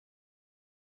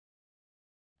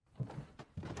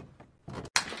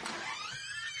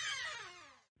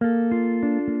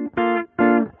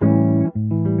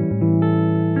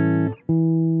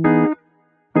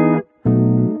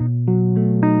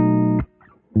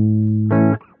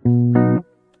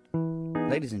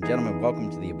Ladies and gentlemen, welcome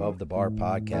to the Above the Bar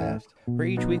podcast, where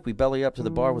each week we belly up to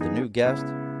the bar with a new guest,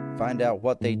 find out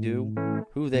what they do,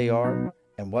 who they are,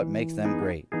 and what makes them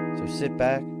great. So sit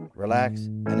back, relax,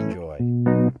 and enjoy.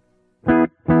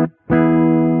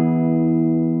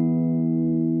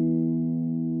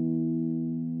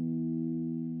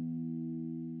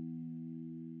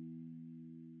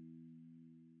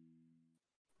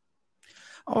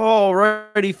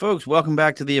 Alrighty, folks, welcome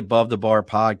back to the Above the Bar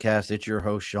podcast. It's your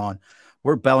host, Sean.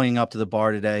 We're bellying up to the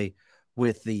bar today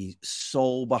with the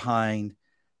soul behind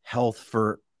health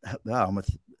for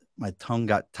my tongue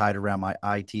got tied around my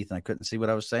eye teeth and I couldn't see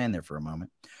what I was saying there for a moment.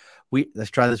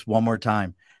 Let's try this one more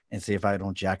time and see if I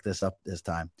don't jack this up this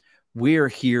time. We are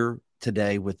here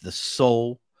today with the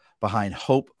soul behind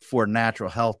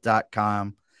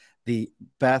hopefornaturalhealth.com, the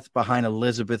Beth behind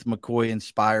Elizabeth McCoy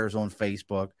Inspires on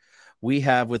Facebook. We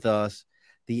have with us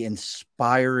the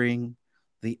inspiring,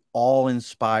 the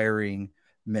all-inspiring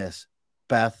Miss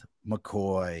Beth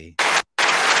McCoy.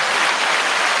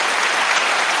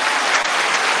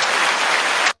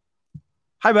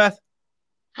 Hi, Beth.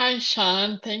 Hi,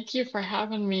 Sean. Thank you for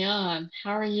having me on.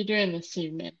 How are you doing this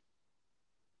evening?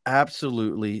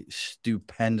 Absolutely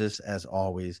stupendous as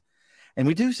always. And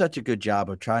we do such a good job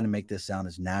of trying to make this sound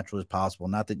as natural as possible.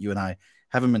 Not that you and I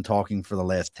haven't been talking for the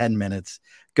last 10 minutes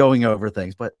going over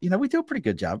things, but, we do a pretty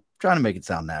good job trying to make it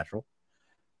sound natural.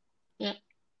 Yeah.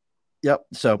 Yep.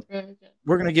 So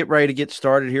we're going to get ready to get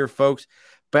started here, folks.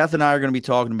 Beth and I are going to be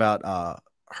talking about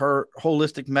her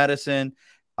holistic medicine,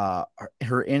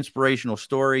 her inspirational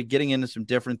story, getting into some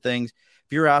different things.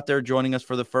 If you're out there joining us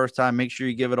for the first time, make sure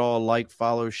you give it all a like,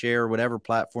 follow, share, whatever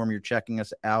platform you're checking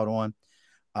us out on.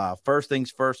 First things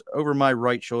first, over my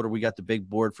right shoulder, we got the big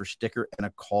board for sticker and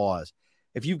a cause.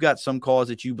 If you've got some cause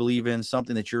that you believe in,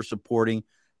 something that you're supporting,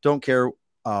 don't care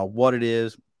what it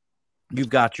is, you've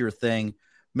got your thing.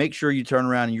 Make sure you turn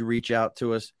around and you reach out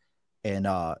to us. And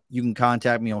you can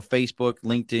contact me on Facebook,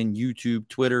 LinkedIn, YouTube,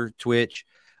 Twitter, Twitch.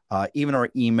 Even our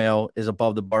email is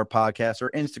Above the Bar Podcast. Our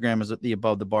Instagram is the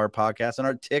Above the Bar Podcast. And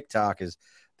our TikTok is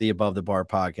the Above the Bar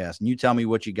Podcast. And you tell me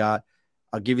what you got.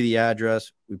 I'll give you the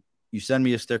address. You send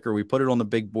me a sticker. We put it on the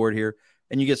big board here.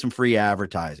 And you get some free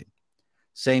advertising.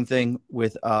 Same thing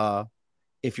with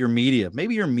if your media,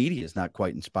 maybe your media is not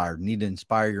quite inspired. You need to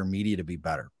inspire your media to be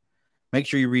better. Make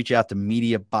sure you reach out to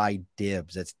Media by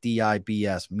Dibs. That's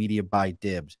DIBS, Media by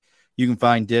Dibs. You can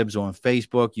find Dibs on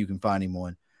Facebook. You can find him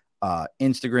on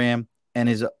Instagram. And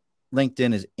his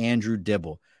LinkedIn is Andrew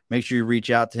Dibble. Make sure you reach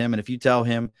out to him. And if you tell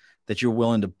him that you're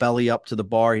willing to belly up to the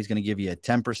bar, he's going to give you a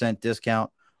 10%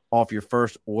 discount off your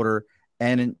first order.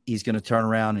 And he's going to turn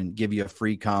around and give you a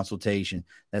free consultation.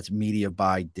 That's Media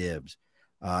by Dibs.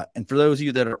 And for those of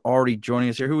you that are already joining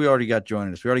us here, who we already got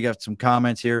joining us, we already got some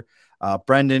comments here.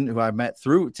 Brendan, who I met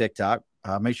through TikTok,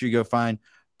 make sure you go find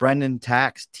Brendan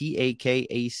Tax,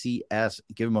 Takacs.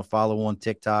 Give him a follow on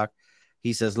TikTok.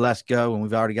 He says, let's go. And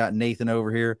we've already got Nathan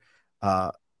over here.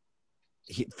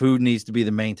 Food needs to be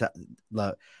the main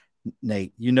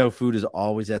Nate, food is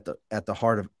always at the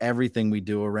heart of everything we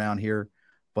do around here.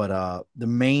 But the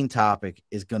main topic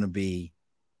is going to be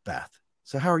Beth.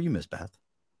 So how are you, Miss Beth?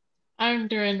 I'm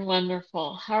doing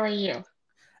wonderful. How are you?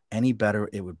 Any better,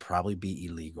 it would probably be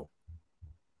illegal.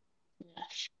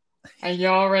 Yes. Are you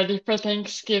all ready for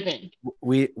Thanksgiving?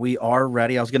 We are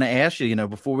ready. I was going to ask you,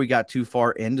 before we got too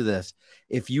far into this,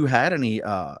 if you had any,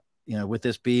 with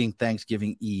this being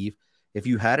Thanksgiving Eve, if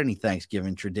you had any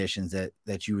Thanksgiving traditions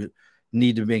that you would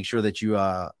need to make sure that you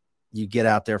get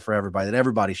out there for everybody, that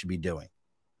everybody should be doing.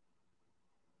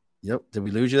 Yep. Did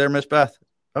we lose you there, Miss Beth?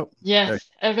 Oh, yes.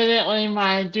 Evidently,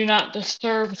 my Do Not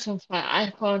Disturb, since my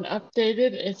iPhone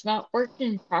updated, is not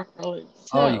working properly.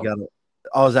 So. Oh, you got it.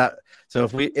 Oh, is that so?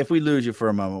 If we lose you for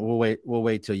a moment, we'll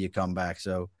wait till you come back.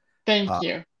 So, thank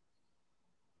you.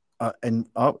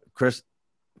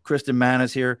 Kristen Mann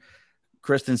is here.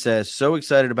 Kristen says, so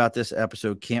excited about this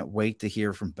episode. Can't wait to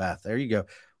hear from Beth. There you go.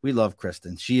 We love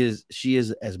Kristen. She is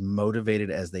as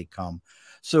motivated as they come.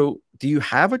 So do you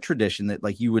have a tradition that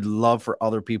like you would love for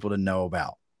other people to know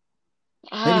about?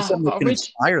 Maybe something that can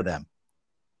inspire them.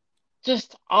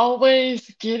 Just always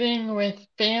getting with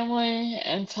family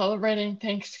and celebrating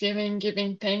Thanksgiving,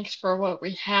 giving thanks for what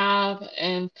we have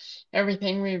and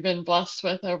everything we've been blessed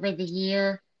with over the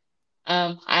year.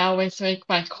 I always make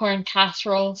my corn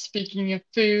casserole, speaking of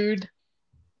food.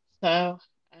 So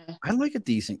I like a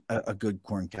good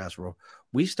corn casserole.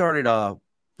 We started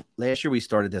last year we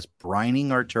started this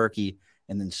brining our turkey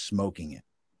and then smoking it.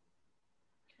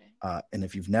 Okay. And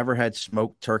if you've never had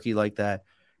smoked turkey like that,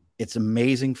 it's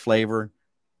amazing flavor,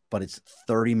 but it's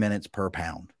 30 minutes per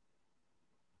pound.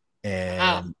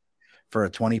 And for a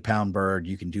 20-pound bird,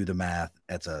 you can do the math.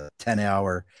 That's a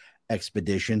 10-hour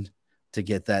expedition to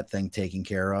get that thing taken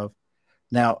care of.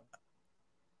 Now,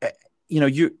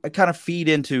 you kind of feed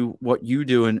into what you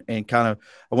do, and kind of,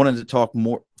 I wanted to talk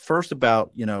more first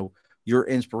about, your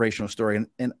inspirational story.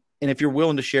 And if you're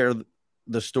willing to share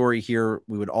the story here,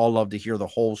 we would all love to hear the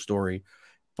whole story,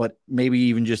 but maybe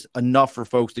even just enough for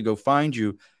folks to go find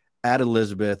you at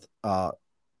Elizabeth. Gosh,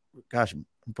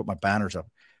 I'll put my banners up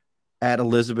at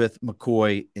Elizabeth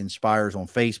McCoy Inspires on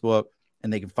Facebook,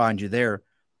 and they can find you there.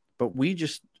 But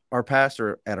our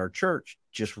pastor at our church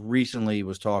just recently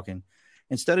was talking,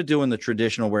 instead of doing the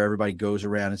traditional where everybody goes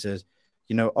around and says,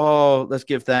 oh, let's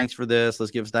give thanks for this,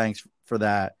 let's give thanks for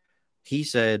that. He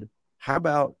said, how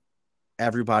about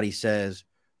everybody says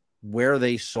where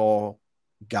they saw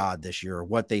God this year, or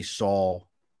what they saw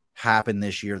happen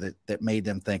this year that made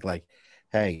them think like,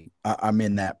 hey, I'm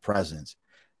in that presence.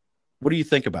 What do you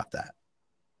think about that?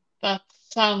 That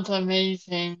sounds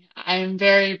amazing. I'm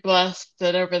very blessed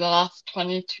that over the last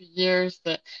 22 years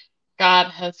that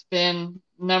God has been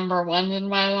number one in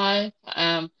my life.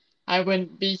 I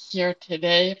wouldn't be here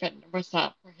today if it was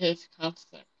not for his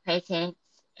constant presence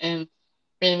and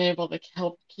being able to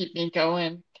help keep me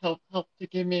going, help to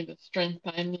give me the strength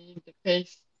I need to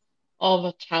face all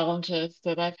the challenges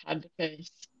that I've had to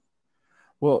face.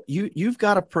 Well, you've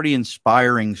got a pretty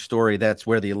inspiring story. That's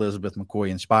where the Elizabeth McCoy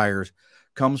Inspires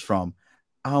comes from.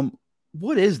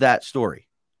 What is that story?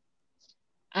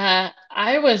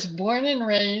 I was born and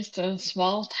raised in a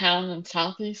small town in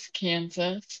southeast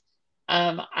Kansas.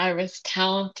 I was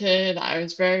talented. I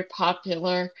was very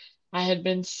popular. I had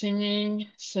been singing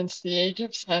since the age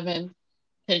of 7,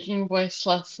 taking voice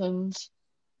lessons.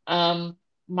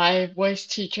 My voice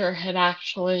teacher had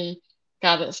actually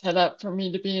got it set up for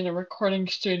me to be in a recording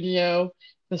studio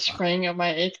the spring of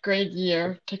my 8th grade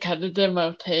year to cut a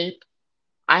demo tape.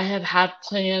 I had had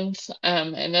plans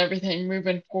and everything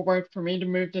moving forward for me to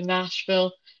move to Nashville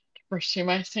to pursue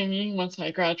my singing once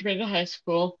I graduated high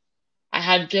school. I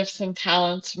had gifts and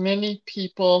talents. Many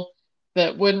people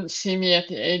that wouldn't see me at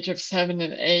the age of 7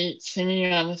 and 8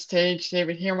 singing on the stage, they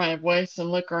would hear my voice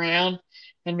and look around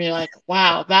and be like,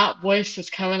 wow, that voice is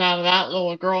coming out of that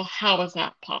little girl. How is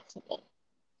that possible?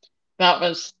 That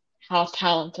was how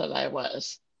talented I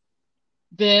was.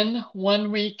 Then,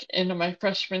 one week into my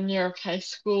freshman year of high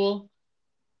school,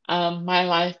 my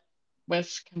life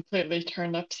was completely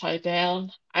turned upside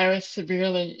down. I was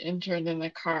severely injured in a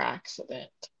car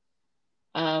accident.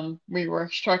 We were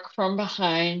struck from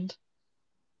behind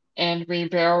and we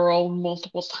barrel rolled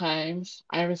multiple times.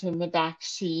 I was in the back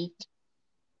seat.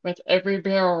 With every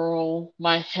barrel roll,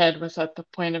 my head was at the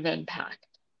point of impact.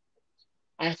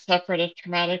 I suffered a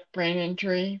traumatic brain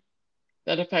injury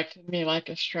that affected me like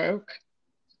a stroke.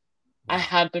 I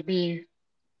had to be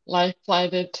life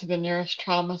flighted to the nearest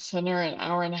trauma center an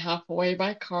hour and a half away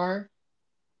by car.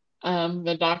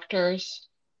 The doctors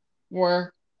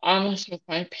were honest with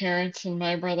my parents and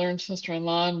my brother and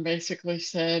sister-in-law and basically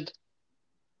said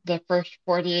the first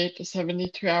 48 to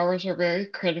 72 hours are very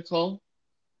critical,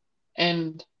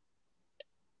 and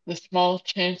the small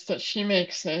chance that she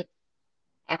makes it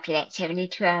after that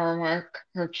 72-hour mark,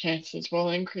 her chances will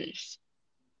increase.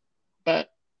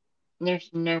 But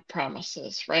there's no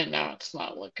promises. Right now, it's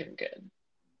not looking good.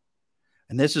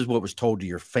 And this is what was told to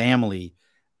your family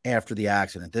after the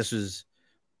accident.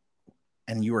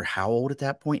 And you were how old at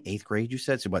that point? 8th grade, you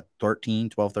said? So what,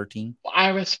 13, 12, 13?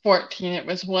 I was 14. It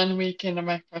was 1 week into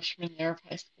my freshman year of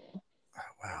high school. Oh,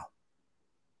 wow.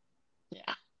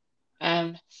 Yeah.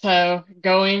 So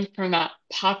going from that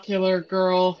popular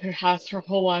girl who has her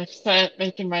whole life set,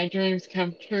 making my dreams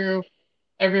come true,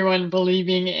 everyone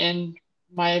believing in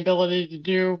my ability to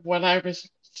do what I was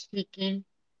seeking,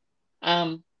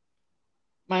 my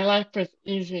life was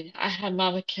easy. I had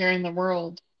not a care in the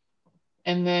world.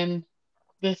 And then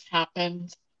this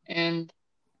happened and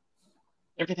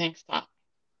everything stopped.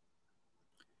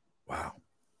 Wow.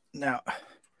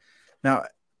 Now,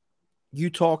 you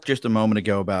talked just a moment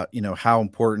ago about, how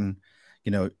important,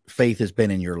 faith has been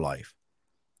in your life.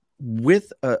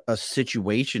 With a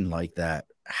situation like that,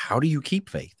 how do you keep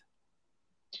faith?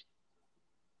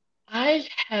 I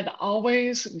had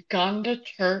always gone to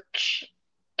church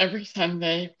every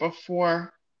Sunday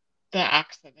before the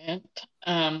accident.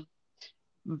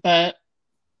 But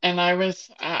and I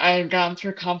had gone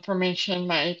through confirmation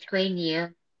my 8th grade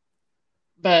year,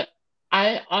 but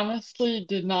I honestly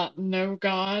did not know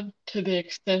God to the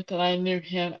extent that I knew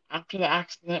him after the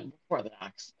accident, before the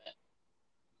accident.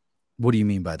 What do you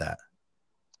mean by that?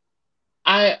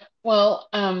 Well,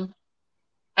 I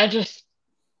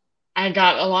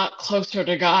got a lot closer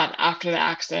to God after the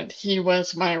accident. He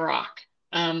was my rock.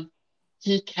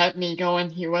 he kept me going.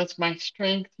 He was my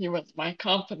strength. He was my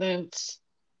confidence.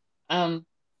 Um,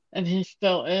 and he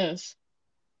still is.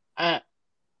 Uh,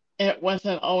 it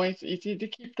wasn't always easy to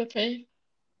keep the faith.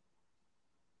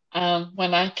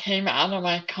 When I came out of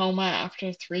my coma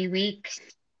after 3 weeks,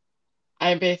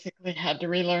 I basically had to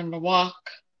relearn to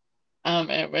walk.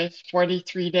 It was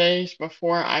 43 days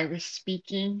before I was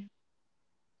speaking.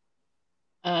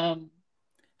 Um,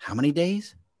 How many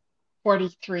days?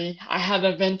 43. I had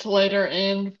a ventilator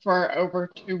in for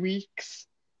over 2 weeks,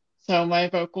 so my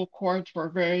vocal cords were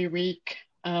very weak.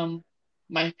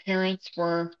 My parents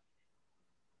were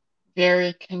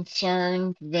very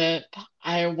concerned that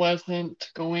I wasn't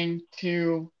going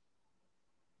to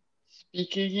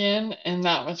speak again, and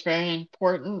that was very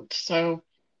important. So,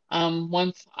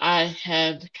 once I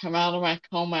had come out of my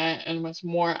coma and was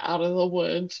more out of the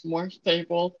woods, more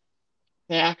stable,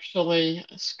 they actually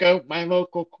scoped my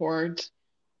vocal cords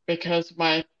because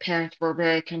my parents were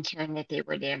very concerned that they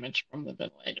were damaged from the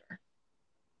ventilator.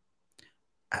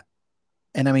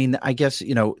 And I mean, I guess,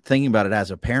 thinking about it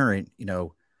as a parent,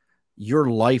 your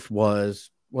life was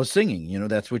singing,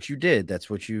 that's what you did. That's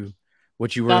what you were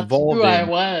That's who involved I in.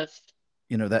 was.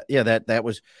 That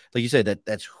was, like you said,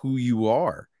 that's who you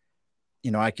are.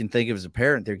 I can think of as a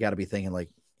parent, they've got to be thinking like,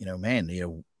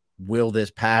 man, will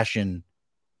this passion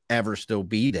ever still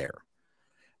be there?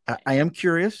 I am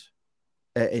curious.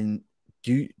 And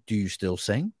do you still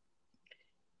sing?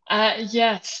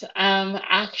 Yes.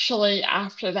 Actually,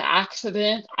 after the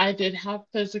accident, I did have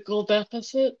physical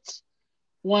deficits.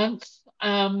 Once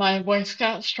my voice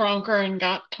got stronger and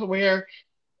got to where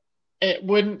it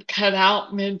wouldn't cut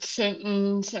out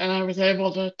mid-sentence, and I was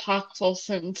able to talk full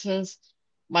sentences.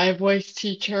 My voice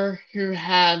teacher, who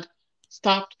had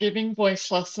stopped giving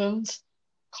voice lessons,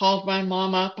 called my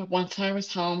mom up once I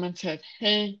was home and said,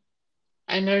 "Hey,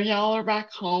 I know y'all are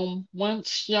back home.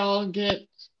 Once y'all get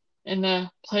in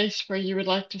a place where you would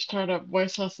like to start up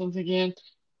voice lessons again,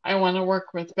 I want to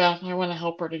work with Beth. I want to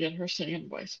help her to get her singing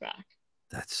voice back."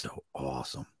 That's so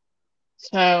awesome.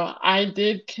 So I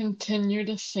did continue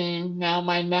to sing. Now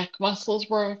my neck muscles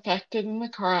were affected in the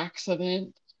car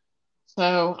accident,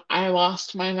 so I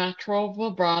lost my natural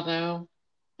vibrato.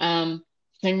 Um,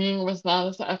 Singing was not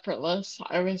as effortless.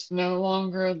 I was no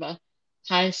longer the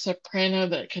high soprano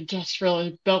that could just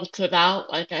really belt it out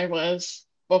like I was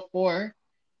before,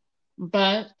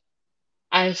 but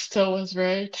I still was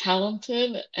very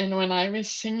talented. And when I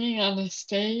was singing on the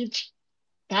stage,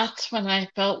 that's when I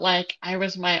felt like I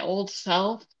was my old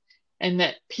self and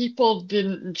that people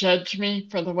didn't judge me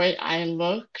for the way I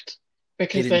looked They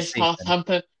because didn't see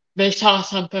anything. they saw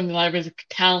something that I was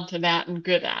talented at and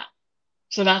good at.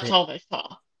 So that's They, all they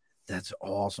saw. that's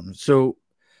awesome. So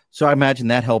I imagine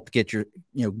that helped get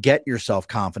your self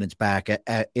confidence back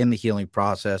in the healing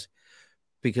process,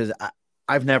 because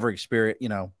I've never experienced,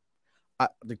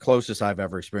 the closest I've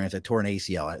ever experienced, I tore an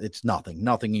ACL. It's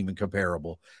nothing even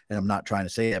comparable. And I'm not trying to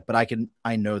say that, but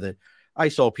I know that I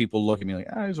saw people look at me like,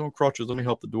 he's on crutches. Let me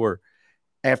help the door.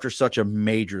 After such a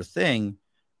major thing,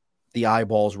 the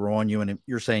eyeballs were on you. And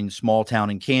you're saying small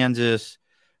town in Kansas,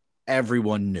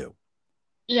 everyone knew.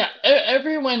 Yeah,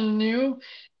 everyone knew.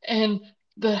 And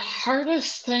the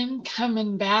hardest thing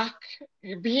coming back,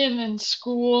 being in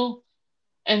school,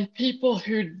 and people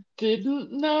who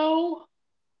didn't know,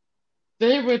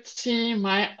 they would see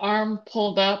my arm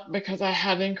pulled up because I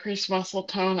had increased muscle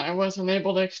tone. I wasn't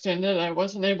able to extend it. I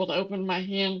wasn't able to open my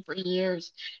hand for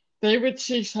years. They would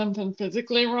see something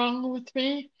physically wrong with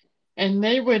me, and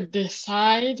they would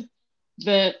decide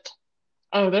that,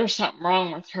 oh, there's something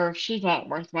wrong with her. She's not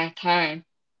worth my time.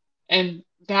 And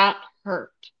that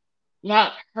hurt.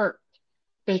 That hurt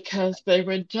because they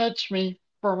would judge me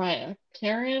for my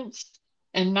appearance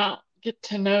and not get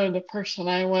to know the person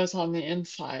I was on the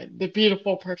inside, the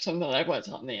beautiful person that I was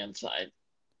on the inside.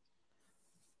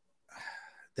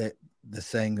 That the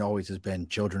saying always has been,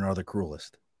 children are the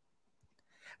cruelest.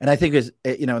 And I think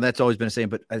that's always been a saying,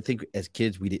 but I think as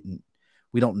kids, we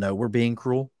don't know we're being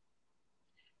cruel.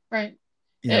 Right.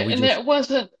 We And just,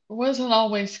 it wasn't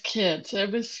always kids.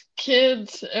 It was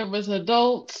kids, it was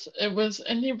adults, it was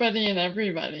anybody and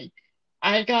everybody.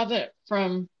 I got it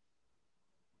from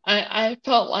I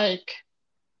felt like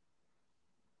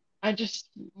I just,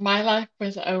 my life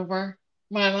was over.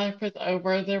 My life was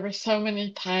over. There were so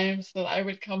many times that I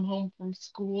would come home from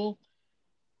school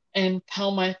and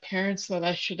tell my parents that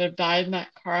I should have died in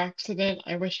that car accident.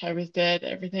 I wish I was dead.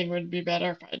 Everything would be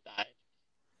better if I died. It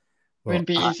well, would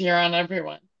be easier on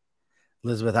everyone.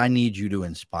 Elizabeth, I need you to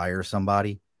inspire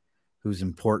somebody who's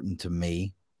important to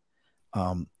me.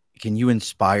 Can you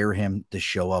inspire him to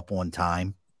show up on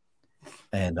time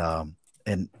and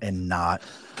not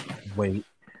wait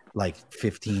like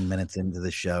 15 minutes into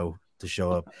the show to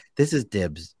show up. This is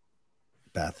Dibs,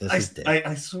 Beth. This is Dibs.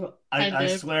 I swear.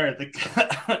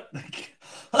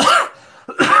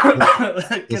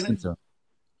 Listen to him.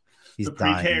 He's the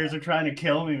pre-Kers are trying to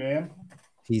kill me, man.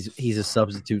 He's a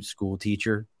substitute school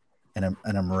teacher and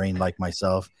a Marine like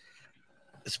myself.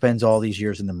 Spends all these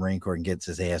years in the Marine Corps and gets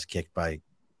his ass kicked by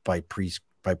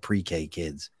pre-K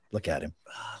kids. Look at him.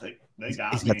 They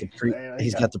got he's me.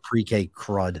 He's got the pre-K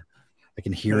crud. I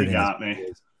can hear it. They got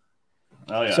me.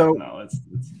 Oh yeah. So, no, it's...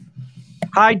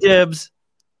 Hi, Dibs.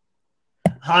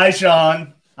 Hi,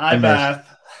 Sean. Hi, Beth.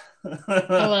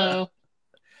 Hello.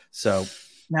 So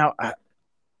now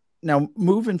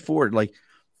moving forward, like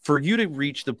for you to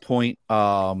reach the point,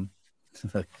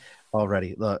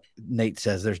 already, look, Nate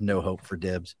says there's no hope for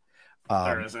Dibs.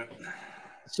 There isn't.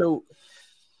 So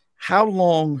how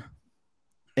long,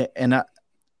 and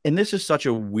this is such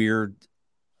a weird,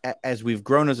 as we've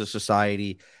grown as a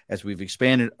society, as we've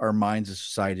expanded our minds as a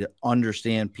society to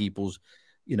understand people's,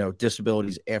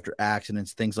 disabilities after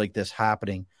accidents, things like this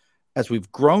happening, as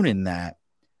we've grown in that,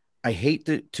 I hate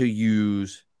to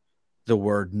use the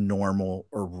word normal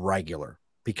or regular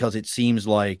because it seems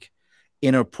like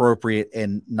inappropriate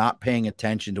and not paying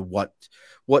attention to what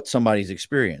somebody's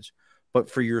experienced. But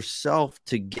for yourself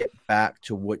to get back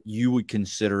to what you would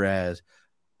consider as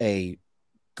a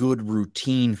good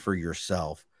routine for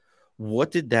yourself,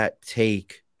 what did that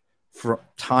take from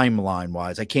timeline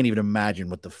wise? I can't even imagine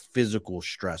what the physical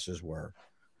stresses were,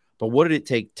 but what did it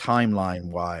take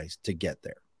timeline wise to get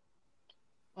there?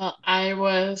 Well, I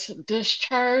was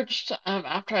discharged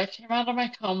after I came out of my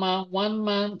coma. 1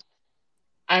 month,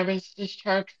 I was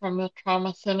discharged from the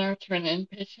trauma center to an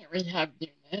inpatient rehab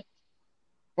unit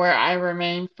where I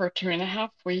remained for 2.5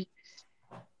 weeks.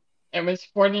 It was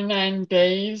 49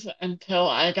 days until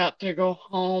I got to go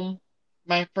home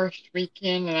my first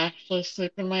weekend and actually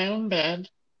sleep in my own bed.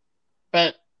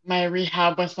 But my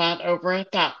rehab was not over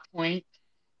at that point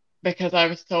because I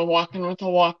was still walking with a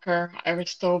walker. I was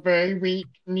still very weak,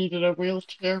 needed a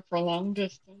wheelchair for long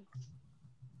distance.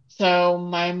 So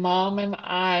my mom and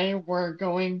I were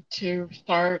going to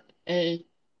I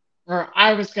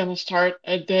was going to start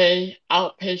a day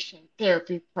outpatient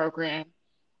therapy program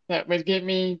that would give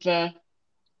me the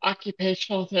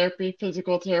occupational therapy,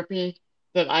 physical therapy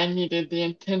that I needed, the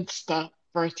intense stuff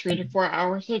for 3 to 4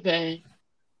 hours a day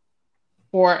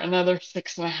for another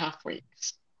 6.5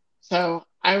 weeks. So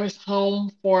I was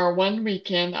home for 1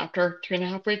 weekend after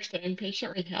 2.5 weeks of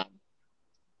inpatient rehab.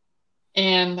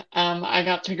 And I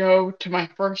got to go to my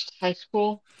first high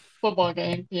school football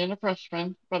game, being a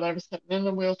freshman, but I was sitting in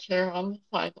the wheelchair on the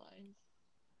sidelines.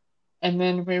 And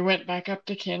then we went back up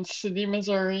to Kansas City,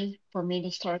 Missouri for me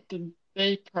to start the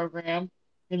day program.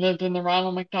 We lived in the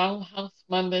Ronald McDonald House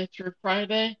Monday through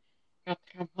Friday. Got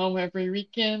to come home every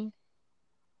weekend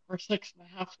for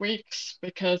 6.5 weeks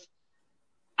because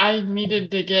I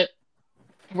needed to get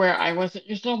where I wasn't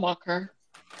using a walker.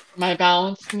 My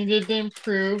balance needed to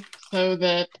improve so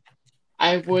that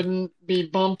I wouldn't be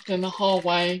bumped in the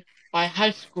hallway by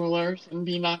high schoolers and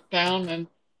be knocked down and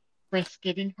risk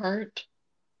getting hurt.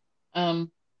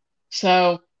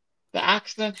 So the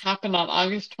accident happened on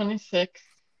August 26th.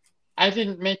 I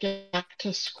didn't make it back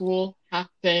to school half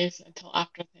days until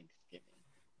after Thanksgiving.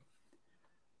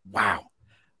 Wow.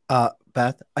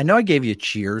 Beth, I know I gave you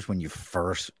cheers when you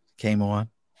first came on.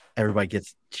 Everybody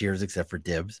gets cheers except for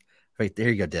Dibs. Right there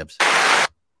you go, Dibs.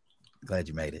 Glad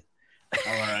you made it.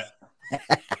 All right.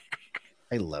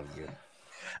 I love you.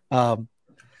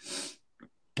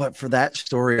 But for that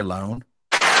story alone,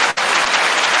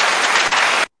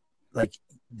 like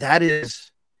that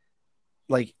is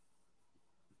like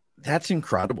that's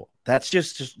incredible. That's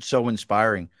just so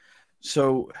inspiring.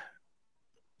 So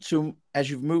as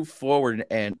you've moved forward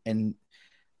and I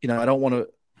don't want to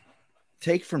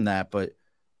take from that, but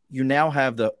you now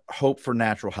have the Hope for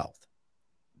Natural Health.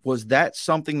 Was that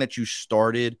something that you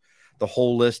started, the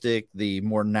holistic, the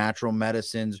more natural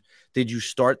medicines? Did you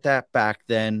start that back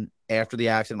then after the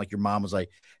accident? Like your mom was like,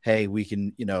 hey, we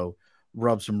can,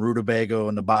 rub some rutabaga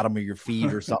on the bottom of your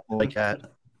feet or something like that?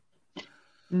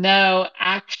 No,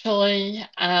 actually,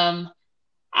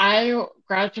 I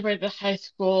graduated high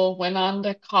school, went on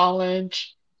to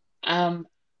college.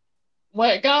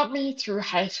 What got me through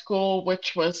high school,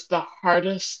 which was the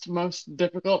hardest, most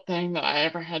difficult thing that I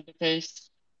ever had to face,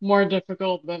 more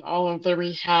difficult than all of the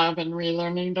rehab and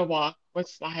relearning to walk,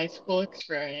 was the high school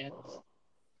experience.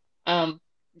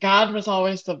 God was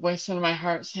always the voice in my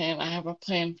heart saying, I have a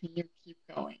plan for you, keep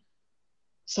going.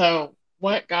 So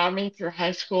what got me through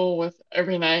high school was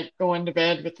every night going to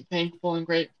bed with a thankful and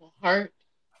grateful heart,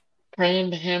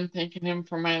 praying to him, thanking him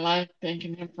for my life,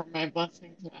 thanking him for my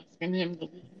blessings, and asking him to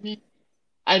lead me.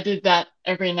 I did that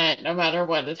every night, no matter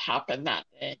what had happened that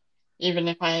day. Even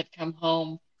if I had come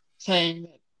home saying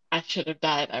that I should have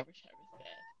died, I wish I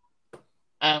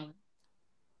was dead.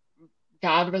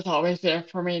 God was always there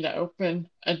for me to open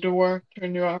a door to a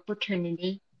new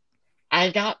opportunity. I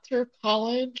got through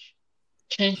college,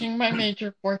 changing my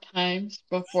major 4 times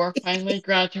before finally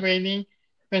graduating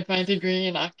with my degree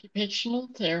in occupational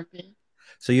therapy.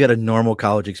 So you had a normal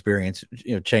college experience,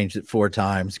 changed it 4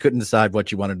 times, couldn't decide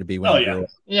what you wanted to be when you grew up.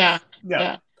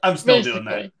 Yeah. I'm still doing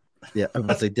that. Yeah, I was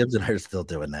about to say, Dibs and I are still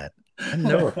doing that. I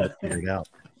know if I figured out.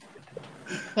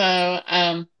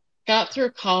 So, got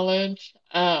through college.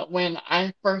 When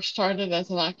I first started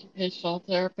as an occupational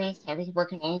therapist, I was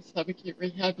working on a subacute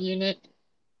rehab unit.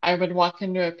 I would walk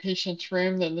into a patient's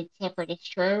room that had suffered a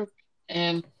stroke,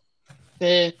 and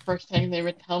the first thing they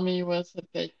would tell me was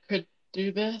that they could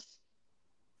do this.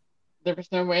 There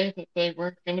was no way that they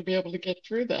were going to be able to get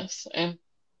through this. And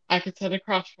I could sit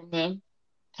across from them,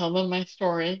 tell them my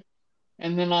story,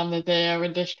 and then on the day I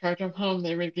would discharge them home,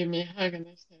 they would give me a hug and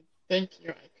they said, "Thank you.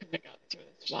 I couldn't have gotten through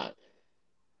this without you."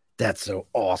 That's so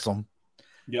awesome.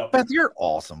 Yep. Beth, you're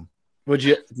awesome. Would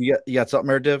you got something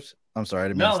there, Dibs? I'm sorry. I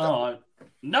didn't mean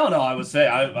No, I would say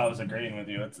I was agreeing with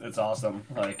you. It's awesome.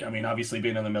 Like, I mean, obviously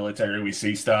being in the military, we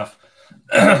see stuff.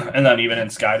 And then even in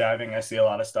skydiving, I see a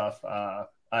lot of stuff. I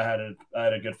had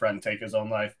a good friend take his own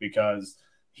life because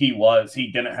he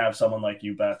didn't have someone like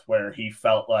you, Beth, where he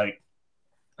felt like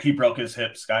he broke his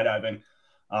hip skydiving.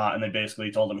 And they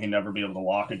basically told him he'd never be able to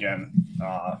walk again.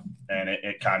 And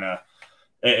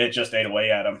it just ate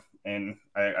away at him. And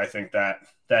I think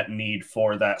that need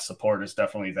for that support is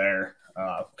definitely there.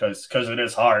 Because it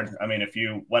is hard. I mean,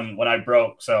 when I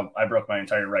broke my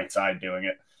entire right side doing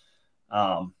it.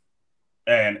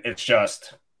 And it's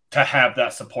just to have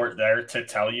that support there to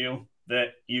tell you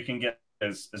that you can get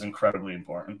is incredibly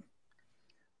important.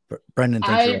 Brendan,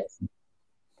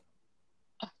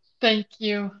 thank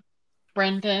you,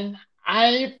 Brendan.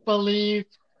 I believe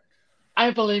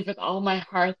with all my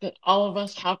heart that all of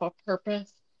us have a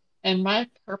purpose. And my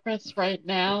purpose right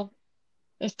now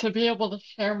is to be able to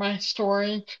share my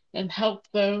story and help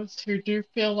those who do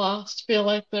feel lost, feel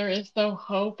like there is no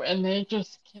hope and they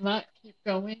just cannot keep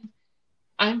going.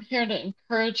 I'm here to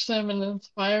encourage them and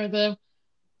inspire them.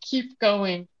 Keep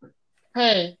going.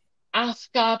 Pray.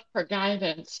 Ask God for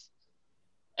guidance.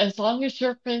 As long as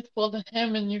you're faithful to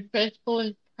Him and you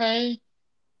faithfully pray,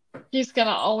 He's going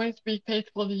to always be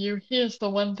faithful to you. He is the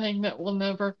one thing that will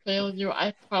never fail you.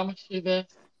 I promise you this,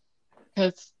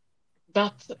 because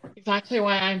that's exactly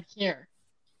why I'm here.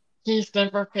 He's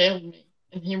never failed me,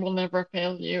 and He will never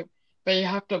fail you. But you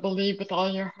have to believe with all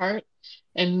your heart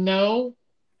and know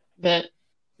that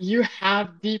you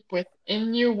have deep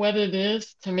within you what it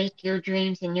is to make your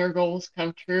dreams and your goals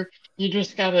come true. You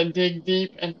just got to dig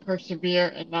deep and persevere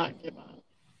and not give up.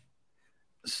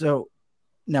 So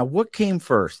now what came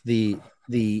first? Because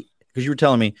you were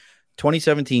telling me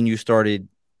 2017, you started,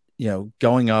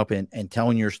 going up and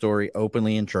telling your story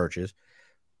openly in churches.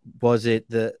 Was it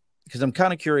because I'm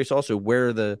kind of curious also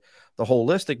where the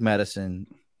holistic medicine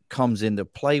comes into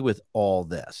play with all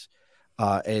this.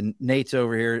 And Nate's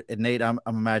over here. And Nate, I'm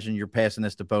imagining you're passing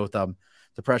this to both of them.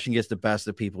 Depression gets the best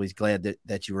of people. He's glad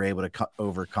that you were able to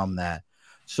overcome that.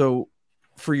 So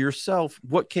for yourself,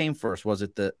 what came first? Was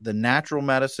it the natural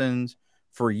medicines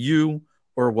for you,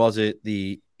 or was it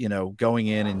the, going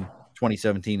in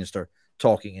 2017 and start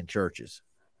talking in churches?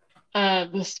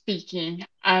 The speaking.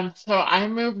 So I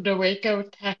moved to Waco,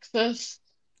 Texas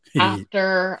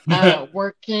after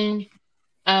working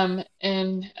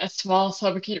in a small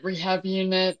subacute rehab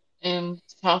unit in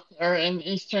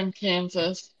eastern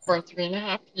Kansas for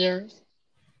 3.5 years.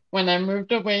 When I moved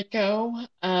to Waco,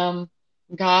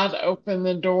 God opened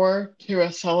the door to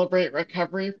a Celebrate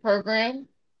Recovery program.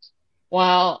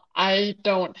 While I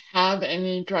don't have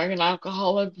any drug and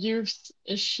alcohol abuse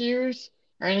issues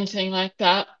or anything like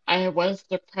that, I was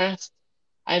depressed.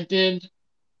 I did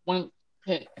want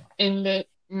to end it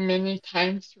many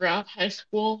times throughout high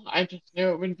school. I just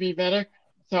knew it would be better.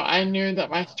 So I knew that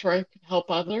my story could help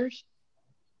others.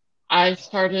 I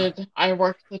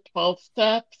worked the 12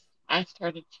 steps. I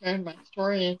started sharing my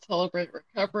story in Celebrate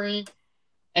Recovery.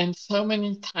 And so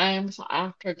many times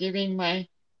after giving my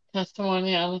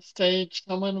testimony on a stage,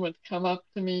 someone would come up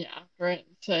to me after it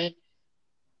and say,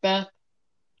 "Beth,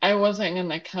 I wasn't going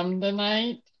to come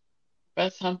tonight,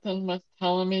 but something was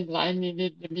telling me that I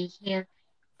needed to be here.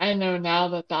 I know now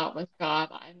that was God.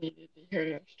 I needed to hear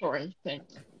your story. Thank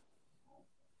you."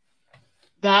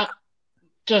 That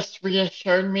just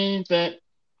reassured me that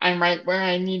I'm right where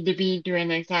I need to be doing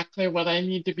exactly what I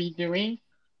need to be doing.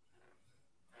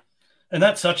 And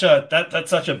that's such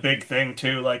a big thing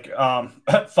too. Like,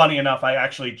 funny enough, I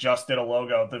actually just did a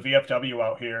logo. The VFW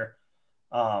out here,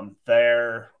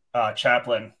 their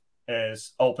chaplain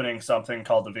is opening something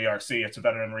called the VRC. It's a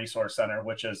Veteran Resource Center,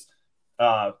 which is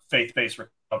faith-based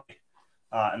recovery,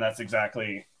 and that's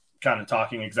exactly kind of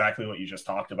talking exactly what you just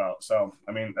talked about. So,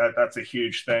 I mean, that's a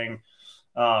huge thing,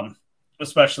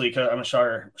 especially because I'm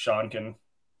sure Sean can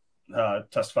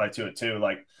testify to it too.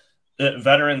 Like,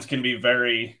 veterans can be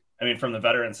from the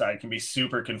veteran side, can be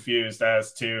super confused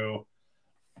as to,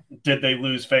 did they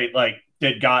lose faith? Like,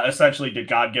 did God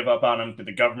give up on them? Did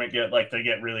the government they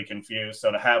get really confused.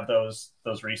 So to have those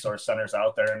resource centers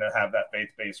out there and to have that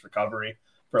faith-based recovery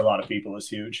for a lot of people is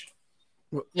huge.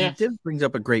 Well, yeah. This brings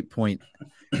up a great point.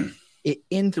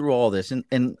 In through all this, and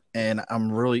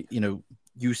I'm really,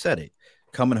 you said it,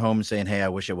 coming home and saying, hey, I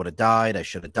wish I would have died. I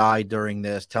should have died during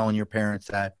this, telling your parents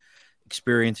that,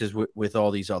 experiences with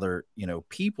all these other,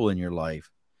 people in your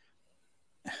life.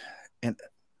 And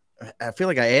I feel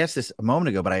like I asked this a moment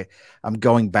ago, but I'm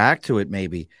going back to it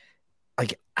maybe.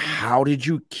 Like, how did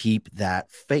you keep that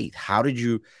faith? How did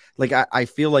you, I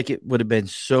feel like it would have been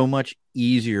so much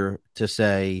easier to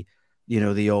say,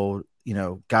 the old,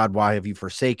 God, why have you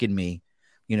forsaken me?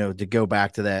 To go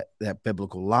back to that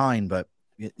biblical line. But,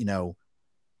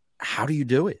 how do you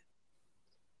do it?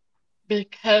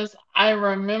 Because I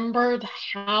remembered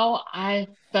how I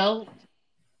felt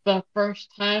the first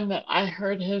time that I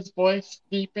heard his voice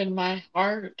deep in my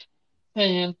heart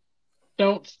saying,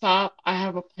 don't stop. I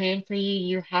have a plan for you.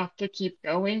 You have to keep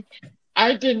going.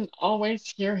 I didn't always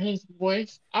hear his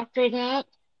voice after that,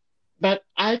 but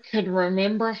I could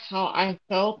remember how I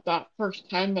felt that first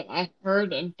time that I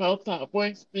heard and felt that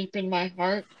voice deep in my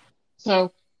heart.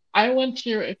 So I want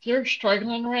you, if you're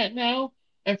struggling right now,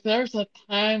 if there's a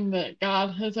time that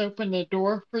God has opened a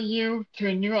door for you to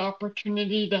a new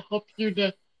opportunity to help you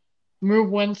to move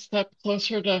one step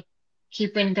closer to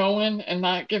keeping going and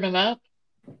not giving up,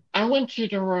 I want you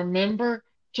to remember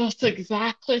just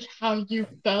exactly how you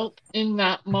felt in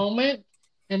that moment.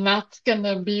 And that's going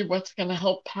to be what's going to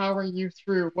help power you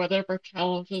through whatever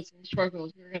challenges and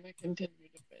struggles you're going to continue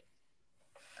to face.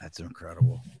 That's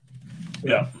incredible.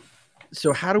 Yeah.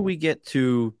 So how do we get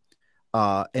to,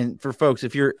 and for folks,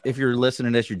 if you're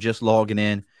listening to this, you're just logging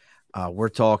in, we're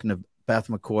talking to Beth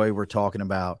McCoy. We're talking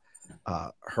about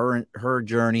her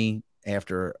journey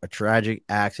after a tragic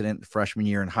accident freshman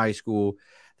year in high school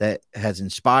that has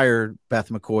inspired Beth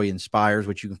McCoy Inspires,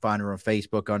 which you can find her on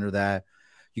Facebook under that.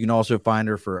 You can also find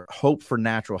her for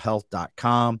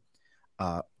hopefornaturalhealth.com.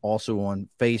 Also on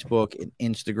Facebook and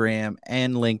Instagram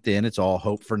and LinkedIn. It's all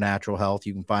Hope for Natural Health.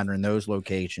 You can find her in those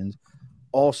locations.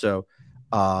 Also,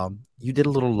 you did a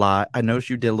little live. I noticed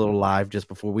you did a little live just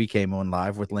before we came on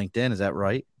live with LinkedIn. Is that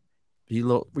right?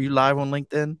 Were you live on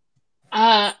LinkedIn?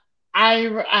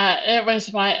 It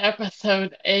was my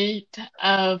episode 8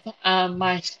 of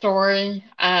my story.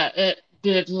 It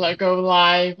did go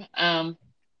live on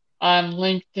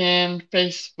LinkedIn,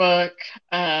 Facebook,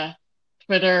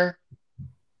 Twitter,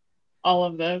 all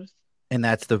of those. And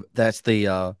that's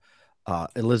the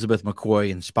Elizabeth McCoy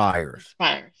Inspires.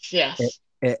 Yes.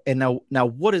 And now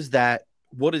what is that?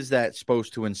 What is that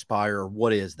supposed to inspire?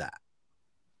 What is that?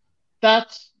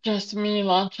 That's just me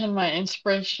launching my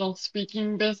inspirational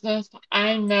speaking business.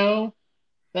 I know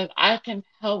that I can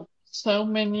help so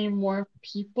many more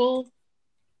people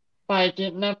by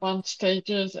getting up on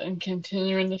stages and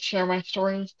continuing to share my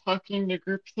stories, talking to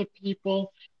groups of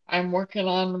people. I'm working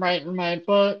on writing my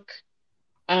book.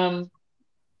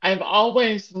 I've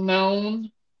always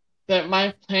known that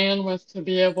my plan was to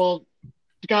be able,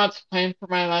 God's plan for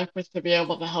my life was to be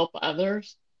able to help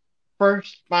others.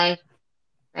 First, by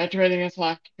graduating as an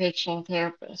occupational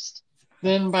therapist.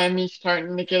 Then by me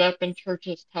starting to get up in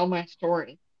churches, tell my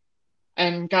story.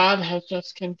 And God has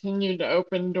just continued to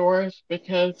open doors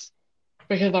because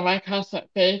of my constant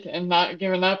faith and not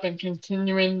giving up and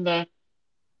continuing to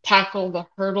tackle the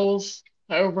hurdles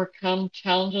to overcome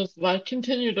challenges that I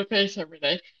continue to face every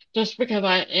day. Just because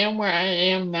I am where I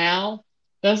am now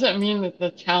doesn't mean that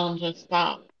the challenges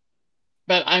stop.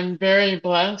 But I'm very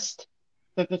blessed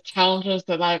that the challenges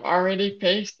that I've already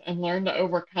faced and learned to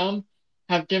overcome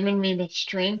have given me the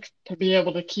strength to be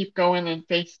able to keep going and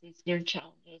face these new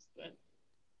challenges that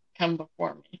come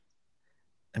before me.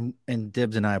 And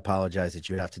Dibbs and I apologize that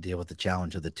you have to deal with the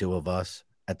challenge of the two of us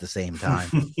at the same time.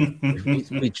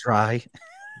 we try.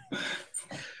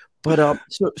 But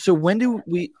so when do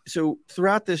we? So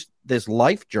throughout this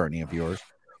life journey of yours,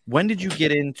 when did you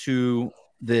get into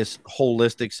this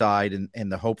holistic side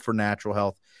and the Hope for Natural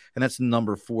Health? and that's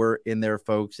number 4 in there,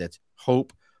 folks. That's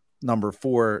hope number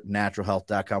 4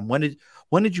 naturalhealth.com.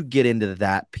 When did you get into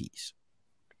that piece?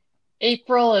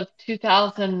 April of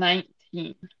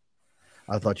 2019.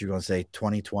 I thought you were going to say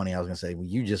 2020. I was going to say, well,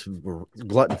 you just were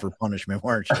glutton for punishment,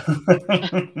 weren't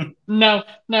you? No,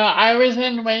 I was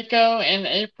in Waco in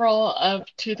April of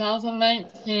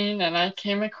 2019, and I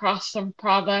came across some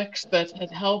products that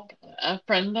had helped a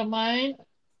friend of mine.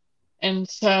 And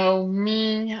so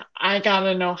I got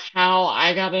to know how,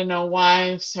 I got to know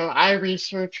why. So I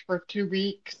researched for 2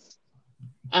 weeks,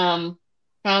 found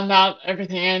out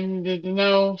everything I needed to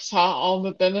know, saw all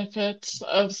the benefits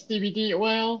of CBD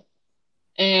oil,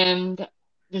 and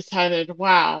decided,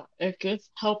 wow, if this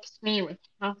helps me with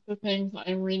half the things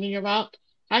I'm reading about,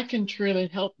 I can truly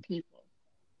help people.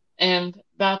 And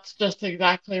that's just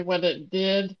exactly what it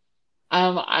did.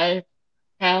 I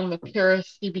found the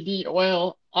purest CBD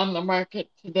oil on the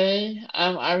market today.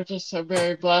 I was just so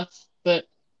very blessed that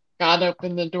God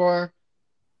opened the door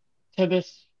to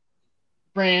this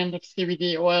brand of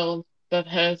CBD oil that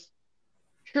has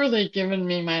truly given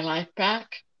me my life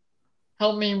back,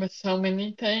 helped me with so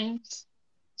many things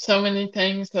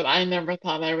that I never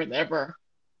thought I would ever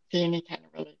see any kind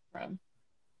of relief from.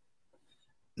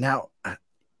 Now,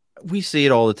 we see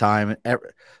it all the time.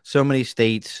 So many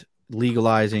states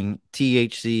legalizing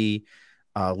THC,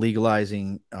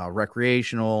 legalizing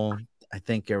recreational. I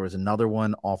think there was another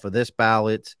one off of this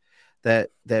ballot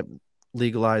that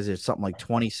legalizes something like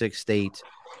 26 states,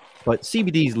 but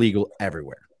CBD is legal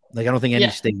everywhere. Like, I don't think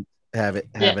any state have it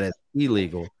as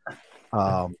illegal.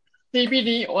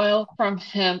 CBD oil from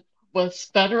hemp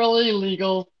was federally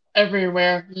legal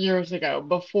everywhere years ago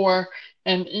before,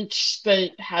 and each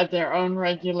state had their own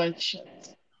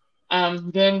regulations.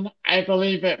 Then I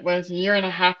believe it was a year and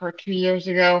a half or 2 years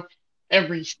ago,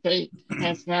 every state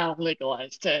has now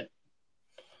legalized it,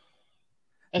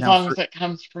 as long as it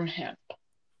comes from hemp.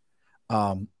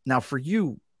 Now, for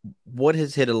you, what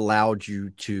has it allowed you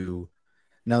to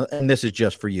now? And this is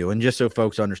just for you, and just so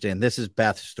folks understand, this is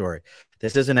Beth's story.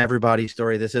 This isn't everybody's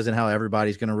story. This isn't how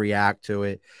everybody's going to react to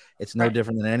it. It's no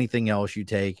different than anything else you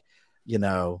take.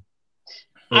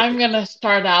 I'm going to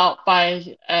start out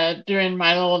by doing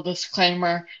my little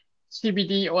disclaimer.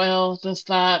 CBD oil does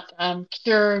not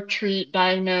cure, treat,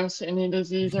 diagnose any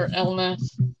disease or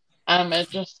illness. It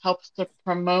just helps to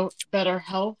promote better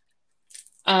health.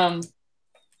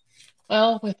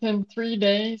 Well, within 3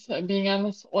 days of being on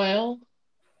this oil,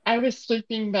 I was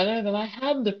sleeping better than I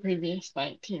had the previous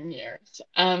 19 years.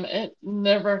 It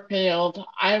never failed.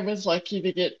 I was lucky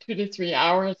to get 2 to 3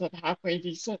 hours of halfway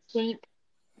decent sleep.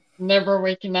 Never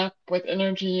waking up with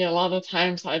energy. A lot of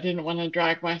times I didn't want to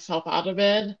drag myself out of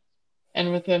bed.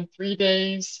 And within 3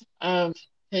 days of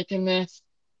taking this,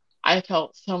 I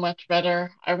felt so much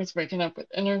better. I was waking up with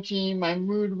energy. My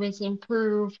mood was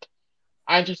improved.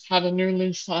 I just had a new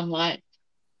lease on life.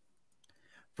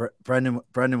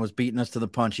 Brendan was beating us to the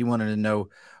punch. He wanted to know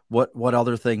what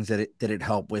other things that it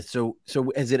help with. So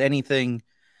is it anything,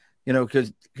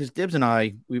 because Dibbs and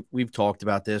I, we've talked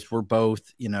about this. We're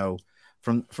both,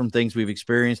 from things we've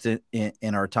experienced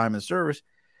in our time in service,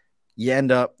 you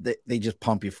end up, they just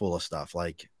pump you full of stuff.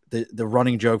 Like the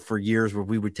running joke for years where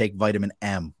we would take vitamin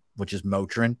M, which is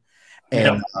Motrin,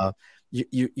 and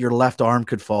your left arm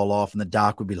could fall off and the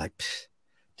doc would be like,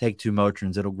 take 2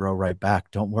 Motrins, it'll grow right back.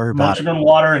 Don't worry about it. Motrin and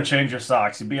water and change your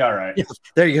socks. You'll be all right. Yeah,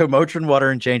 there you go. Motrin, water,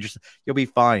 and change your you'll be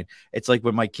fine. It's like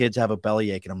when my kids have a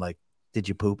bellyache and I'm like, did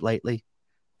you poop lately?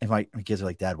 And my kids are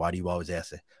like, Dad, why do you always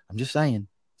ask it? I'm just saying.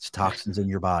 It's toxins in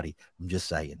your body. I'm just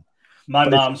saying. My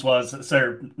mom's was,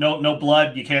 sir, no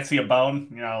blood. You can't see a bone.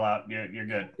 You're not allowed. You're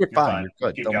good. You're fine. You're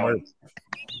good. Keep Don't going.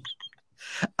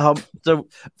 worry. So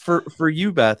for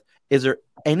you, Beth, is there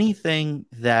anything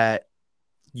that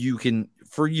you can,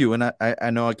 for you, and I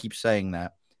know I keep saying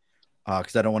that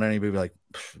because I don't want anybody to be like,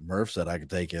 Murph said I could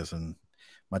take this and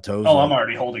my toes. Oh, I'm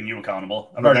already holding you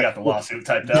accountable. I've already got the lawsuit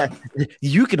typed up.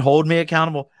 You can hold me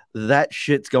accountable. That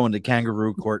shit's going to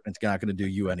kangaroo court and it's not going to do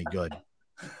you any good.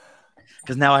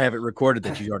 Because now I have it recorded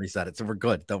that you already said it. So we're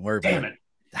good. Don't worry about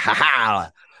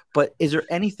it. But is there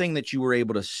anything that you were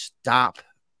able to stop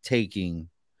taking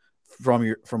from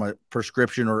a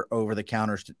prescription or over the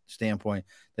counter standpoint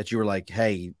that you were like,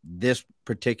 hey, this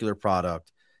particular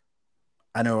product,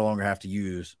 I no longer have to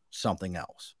use something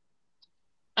else?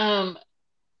 I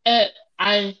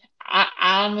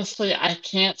honestly, I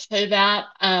can't say that.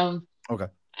 Okay.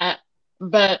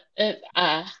 But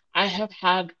I have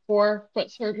had 4 foot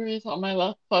surgeries on my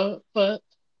left foot,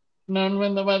 known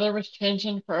when the weather was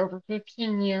changing for over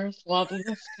 15 years, a lot of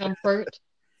discomfort.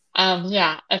 At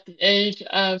the age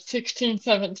of 16,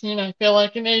 17, I feel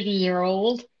like an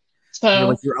 80-year-old. So you're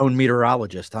like your own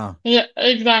meteorologist, huh? yeah,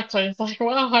 exactly. It's like,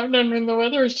 wow, I've known when the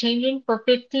weather is changing for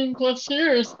 15 plus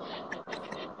years.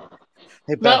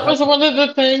 Hey, Beth, That was one of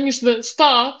the things that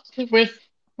stopped with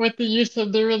the use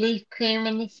of the relief cream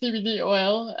and the CBD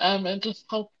oil. It just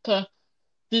helped to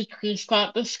decrease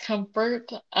that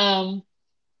discomfort.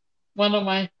 One of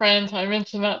my friends, I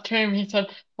mentioned that to him, he said,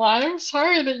 well, I'm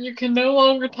sorry that you can no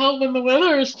longer tell when the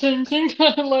weather is changing.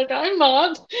 I'm like, I'm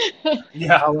not.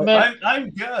 Yeah, But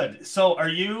I'm good. So are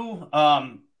you,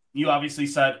 you obviously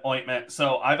said ointment.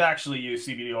 So I've actually used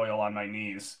CBD oil on my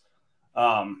knees.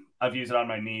 I've used it on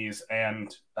my knees,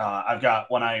 and I've got,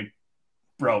 when I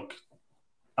broke,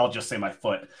 I'll just say my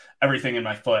foot, everything in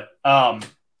my foot. I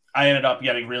ended up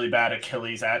getting really bad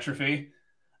Achilles atrophy.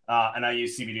 And I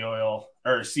use CBD oil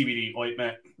or CBD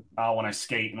ointment when I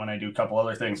skate and when I do a couple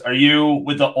other things. Are you,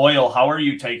 with the oil, how are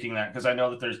you taking that? Because I know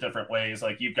that there's different ways.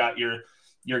 Like you've got your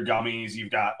gummies,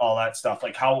 you've got all that stuff.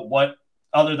 Like what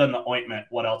other than the ointment,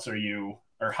 what else are you,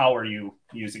 or how are you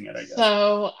using it, I guess?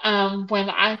 so when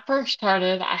I first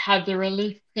started, I had the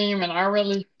relief cream, and our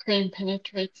relief cream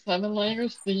penetrates 7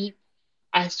 layers deep.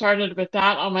 I started with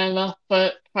that on my left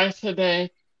foot twice a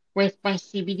day with my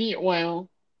CBD oil.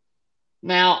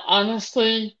 Now,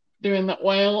 honestly, doing the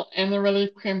oil and the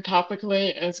relief cream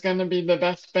topically is going to be the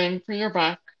best bang for your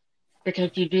buck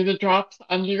because you do the drops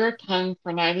under your tongue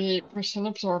for 98%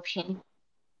 absorption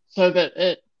so that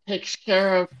it takes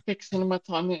care of fixing what's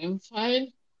on the inside,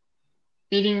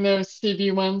 feeding those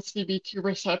CB1, CB2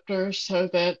 receptors so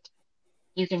that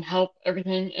you can help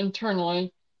everything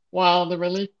internally while the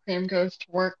relief cream goes to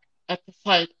work at the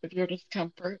site of your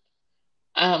discomfort.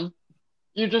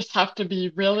 You just have to be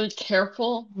really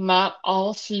careful. Not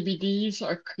all CBDs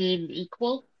are created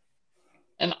equal.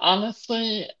 And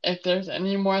honestly, if there's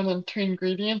any more than 2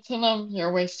 ingredients in them,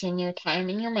 you're wasting your time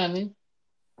and your money.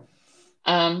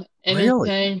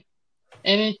 Really?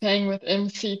 Anything with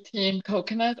MCT and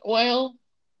coconut oil,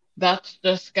 that's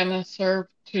just gonna serve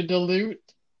to dilute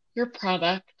your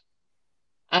product.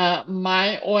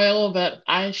 My oil that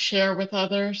I share with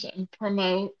others and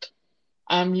promote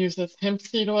uses hemp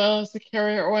seed oil as the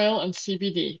carrier oil and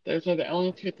CBD. Those are the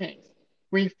only 2 things.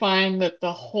 We find that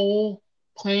the whole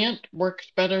plant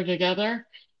works better together,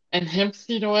 and hemp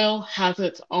seed oil has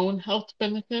its own health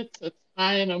benefits. It's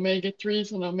high in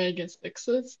omega-3s and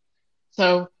omega-6s.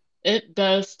 So it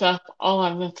does stuff all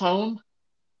on its own.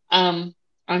 I'm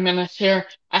going to share,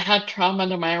 I had trauma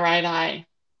to my right eye,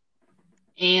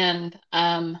 and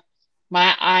my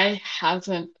eye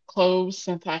hasn't closed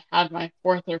since I had my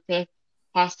 4th or 5th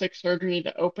plastic surgery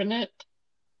to open it.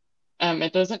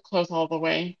 It doesn't close all the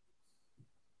way.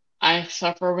 I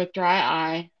suffer with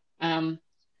dry eye.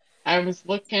 I was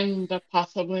looking to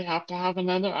possibly have to have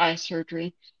another eye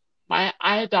surgery. My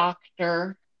eye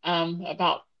doctor,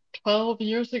 about 12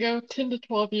 years ago, 10 to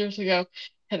 12 years ago,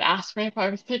 had asked me if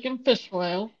I was taking fish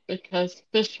oil because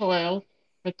fish oil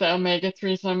with the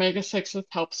omega-3s and omega-6s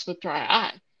helps with dry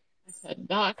eye. I said,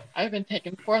 Doc, I've been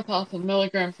taking 4,000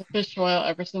 milligrams of fish oil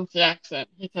ever since the accident.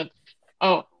 He said,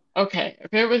 oh, okay.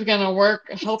 If it was going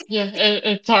to help you,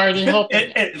 it's already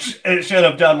helping. It should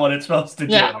have done what it's supposed to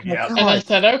do. Yeah. Yeah. And I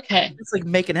said, okay. It's like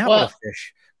making out with a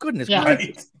fish. Goodness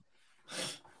gracious.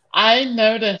 I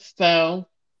noticed, though,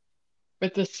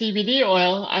 with the CBD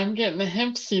oil, I'm getting the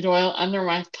hemp seed oil under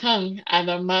my tongue at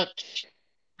a much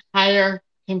higher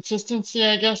consistency,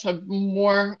 I guess, a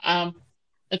more,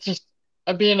 it's just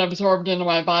being absorbed into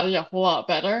my body a whole lot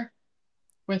better.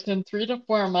 Within 3 to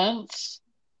 4 months,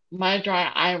 my dry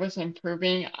eye was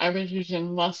improving. I was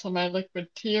using less of my liquid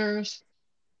tears.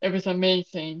 It was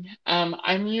amazing.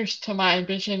 I'm used to my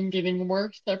vision getting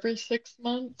worse every 6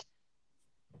 months.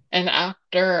 And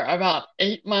after about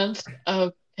 8 months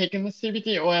of taking the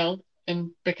CBD oil,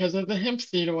 and because of the hemp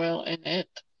seed oil in it,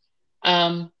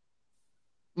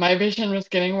 my vision was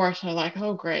getting worse. I was like,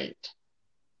 oh, great.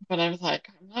 But I was like,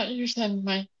 I'm not using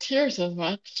my tears as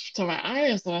much, so my eye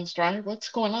isn't as dry. What's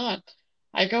going on?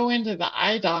 I go into the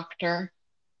eye doctor.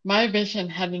 My vision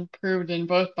had improved in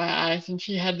both my eyes, and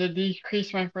she had to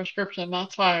decrease my prescription.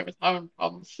 That's why I was having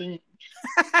problems seeing.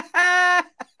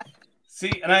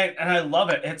 See, and I love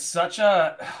it. It's such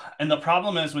a, and the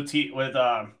problem is with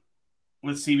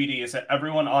CBD is that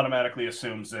everyone automatically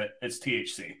assumes that it's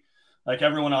THC. Like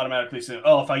everyone automatically assumes,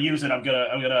 oh, if I use it, I'm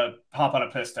gonna hop on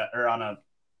a piss test or on a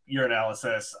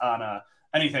urinalysis on a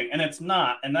anything, and it's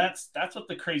not. And that's what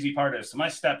the crazy part is. So my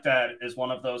stepdad is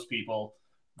one of those people.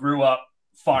 Grew up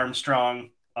farm strong,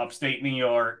 upstate New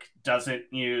York, doesn't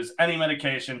use any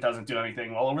medication, doesn't do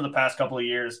anything. Well, over the past couple of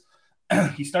years,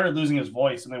 he started losing his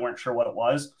voice, and they weren't sure what it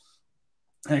was.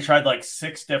 And he tried like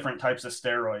 6 different types of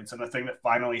steroids, and the thing that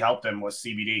finally helped him was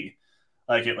CBD.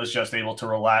 Like it was just able to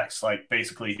relax. Like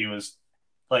basically he was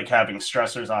like having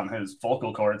stressors on his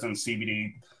vocal cords, and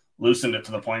CBD loosened it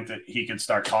to the point that he could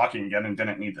start talking again and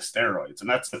didn't need the steroids. And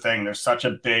that's the thing. There's such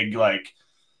a big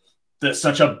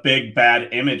such a big bad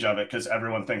image of it because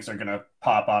everyone thinks they're going to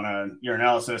pop on a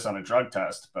urinalysis on a drug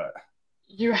test, but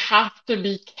You have to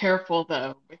be careful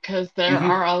though, because there Mhm.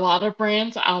 are a lot of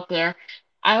brands out there.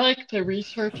 I like to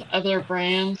research other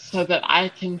brands so that I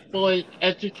can fully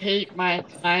educate my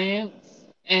clients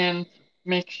and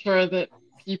make sure that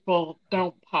people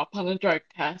don't pop on a drug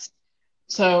test.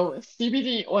 So,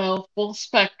 CBD oil, full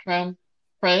spectrum,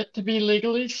 for it to be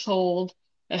legally sold,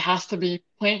 it has to be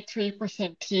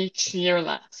 0.3% THC or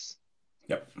less.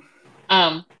 Yep.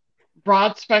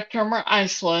 Broad spectrum or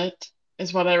isolate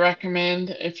is what I recommend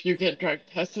if you get drug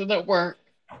tested at work,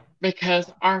 because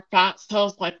our fat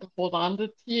cells like to hold on to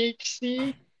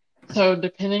THC. So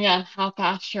depending on how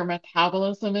fast your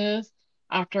metabolism is,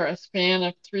 after a span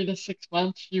of 3 to 6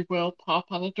 months, you will pop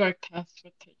on a drug test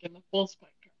with taking the full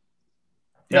spectrum.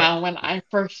 Yep. Now, when I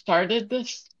first started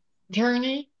this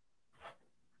journey,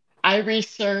 I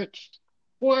researched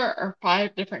 4 or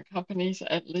 5 different companies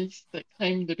at least that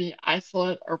claim to be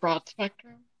isolate or broad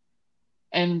spectrum.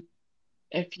 And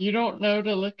if you don't know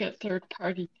to look at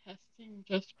third-party testing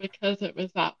just because it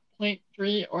was at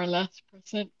 0.3 or less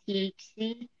percent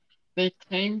THC, they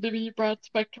claim to be broad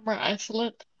spectrum or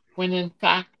isolate, when in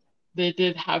fact they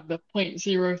did have the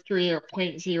 0.03 or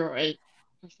 0.08%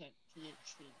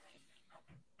 THC.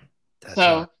 That's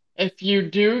So right. if you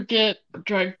do get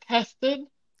drug tested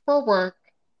for work,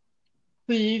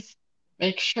 please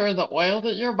make sure the oil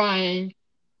that you're buying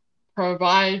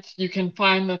provides, you can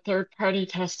find the third-party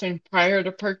testing prior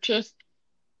to purchase.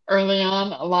 Early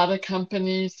on, a lot of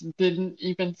companies didn't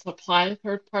even supply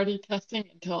third-party testing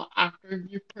until after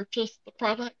you purchased the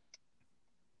product.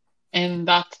 And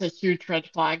that's a huge red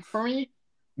flag for me.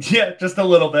 Yeah, just a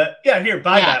little bit. Yeah, here,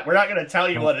 buy Yeah. that. We're not going to tell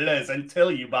you what it is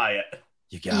until you buy it.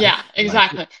 You got Yeah, it.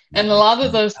 exactly. Like And a lot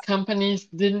of those companies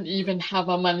didn't even have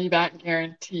a money-back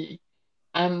guarantee.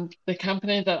 The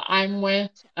company that I'm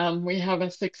with, we have a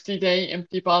 60-day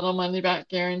empty bottle money-back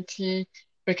guarantee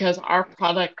because our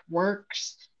product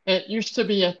works. It used to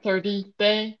be a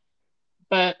 30-day,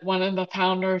 but one of the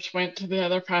founders went to the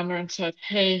other founder and said,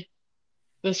 hey,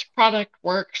 this product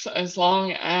works as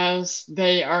long as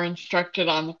they are instructed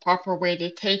on the proper way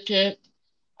to take it,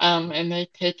 and they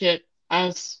take it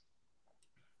as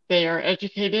they are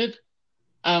educated.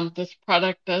 This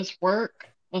product does work.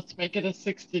 Let's make it a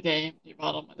 60-day empty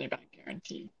bottle money-back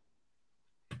guarantee.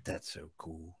 That's so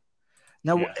cool.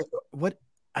 Now, Yeah. what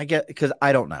I get, because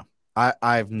I don't know.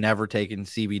 I've never taken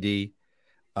CBD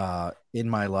in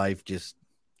my life, just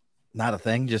not a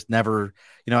thing, just never,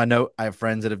 I know I have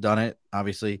friends that have done it,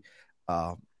 obviously.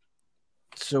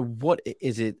 So what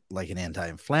is it, like an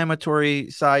anti-inflammatory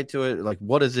side to it? Like,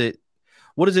 what is it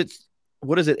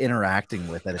interacting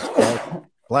with that it's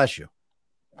bless you.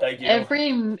 Thank you.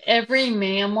 Every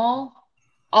mammal,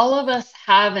 all of us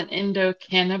have an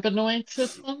endocannabinoid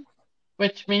system,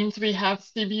 which means we have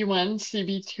CB1,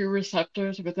 CB2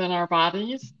 receptors within our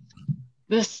bodies.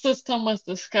 This system was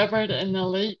discovered in the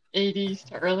late 80s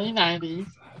to early 90s,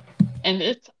 and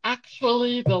it's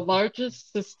actually the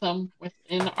largest system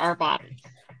within our bodies.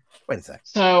 Wait a second.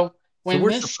 So when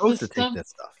we're this supposed system, to take this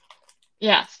stuff.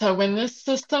 Yeah, so when this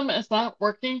system is not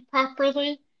working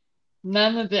properly,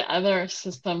 none of the other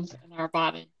systems in our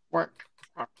body work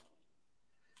properly.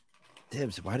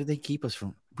 Dibs, why did they keep us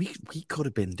from? We could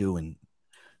have been doing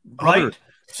Right.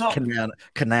 other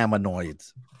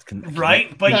cannabinoids.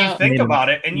 Right, but you think about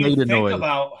it, and you think noise.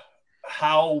 about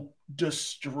how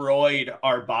destroyed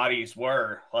our bodies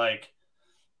were. Like,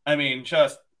 I mean,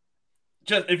 just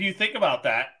if you think about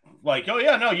that, like, oh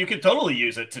yeah, no, you could totally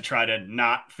use it to try to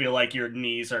not feel like your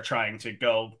knees are trying to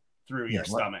go through your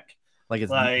stomach. Like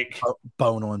it's like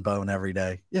bone on bone every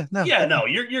day. Yeah, no. Yeah, no,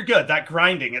 you're good. That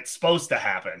grinding, it's supposed to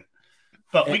happen.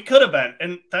 But we could have been,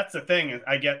 and that's the thing.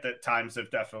 I get that times have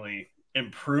definitely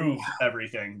improved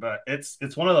everything, but it's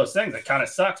one of those things that kind of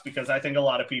sucks because I think a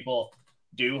lot of people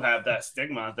do have that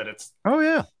stigma that it's. Oh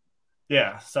yeah.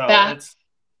 Yeah. So it's.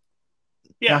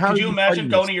 Yeah. Now, could you imagine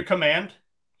going to your command? Can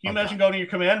you imagine going to your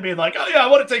command and being like, oh yeah, I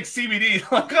want to take CBD.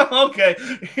 Like, oh, okay,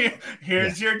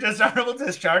 here's your desirable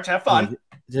discharge. Have fun.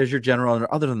 There's your general,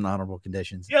 other than honorable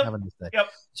conditions. Yep. Have a nice day. Yep.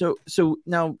 So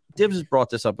now Dibs has brought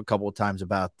this up a couple of times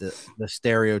about the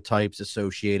stereotypes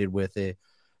associated with it.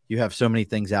 You have so many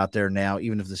things out there now,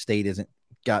 even if the state isn't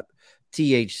got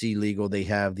THC legal, they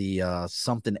have the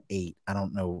something 8. I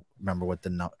don't remember what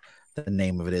the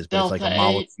name of it is, but Delta it's like a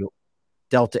molecule.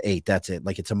 Delta 8. That's it.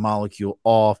 Like it's a molecule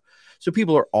off. So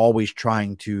people are always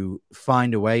trying to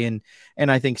find a way. And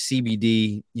I think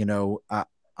CBD,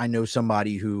 I know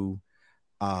somebody who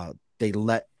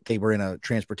they were in a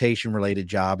transportation related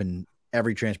job, and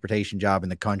every transportation job in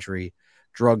the country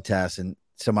drug tests. And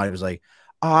somebody was like,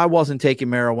 oh, I wasn't taking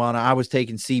marijuana, I was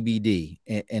taking CBD.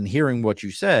 And hearing what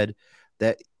you said,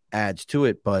 that adds to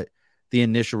it. But the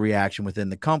initial reaction within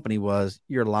the company was,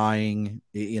 you're lying,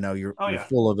 you're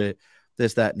full of it,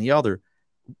 this, that, and the other.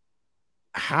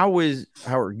 How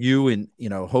are you and,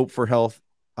 Hope for Health,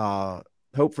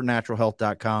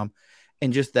 hopefornaturalhealth.com,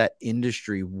 and just that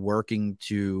industry working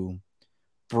to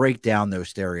break down those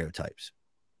stereotypes?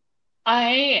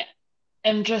 I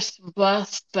am just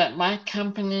blessed that my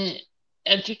company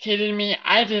educated me.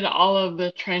 I did all of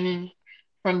the training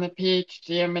from the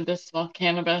PhD of medicinal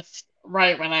cannabis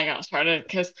right when I got started,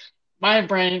 because my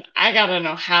brain, I got to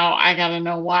know how, I got to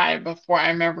know why before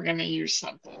I'm ever going to use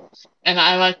something. And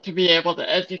I like to be able to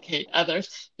educate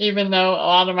others, even though a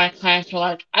lot of my clients are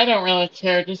like, I don't really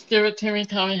care. Just give it to me.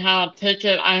 Tell me how to take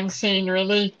it. I'm seeing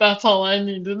relief. That's all I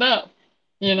need to know,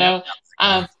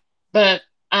 But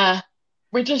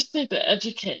we just need to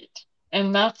educate.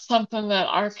 And that's something that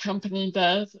our company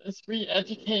does, is we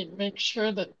educate and make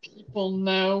sure that people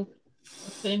know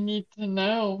what they need to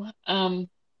know.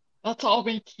 That's all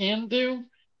we can do.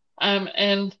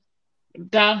 And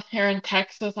down here in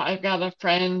Texas, I've got a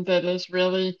friend that is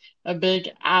really a big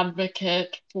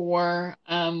advocate for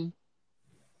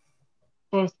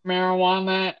both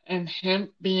marijuana and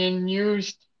hemp being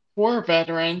used for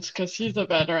veterans, because he's a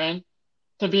veteran,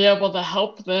 to be able to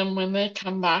help them when they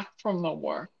come back from the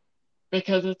war,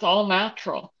 because it's all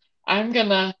natural. I'm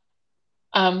gonna,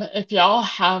 if y'all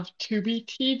have Tubi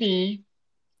TV,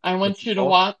 I want you to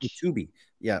watch Tubi.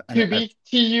 Yeah. Tubi,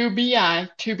 Tubi,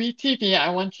 Tubi TV. I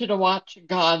want you to watch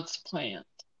God's Plant.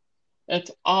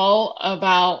 It's all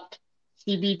about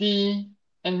CBD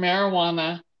and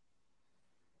marijuana.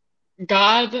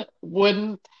 God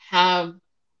wouldn't have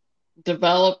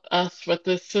developed us with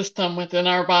this system within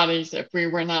our bodies if we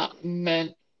were not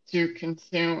meant to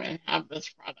consume and have this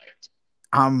product.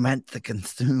 I'm meant to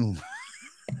consume.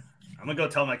 I'm gonna go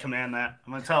tell my command that.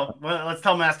 let's tell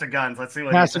Master Guns. Let's see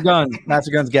what Master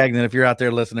Guns Gagnon, if you're out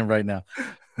there listening right now.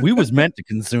 We was meant to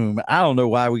consume. I don't know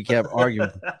why we kept arguing.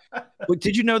 But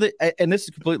did you know that, and this is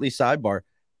completely sidebar,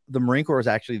 the Marine Corps is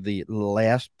actually the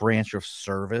last branch of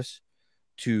service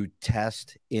to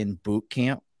test in boot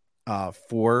camp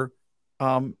for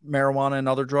marijuana and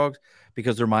other drugs,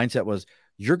 because their mindset was,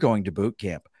 you're going to boot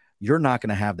camp, you're not going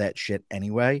to have that shit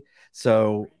anyway.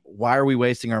 So why are we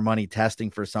wasting our money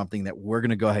testing for something that we're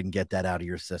going to go ahead and get that out of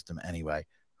your system anyway?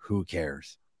 Who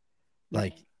cares?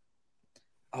 Like,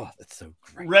 oh, that's so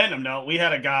great. Random note, we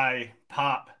had a guy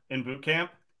pop in boot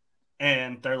camp,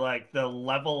 and they're like, the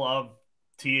level of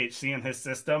THC in his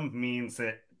system means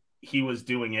that he was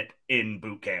doing it in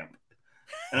boot camp.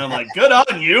 And I'm like, good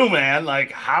on you, man.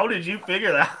 Like, how did you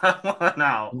figure that one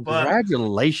out?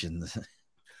 Congratulations.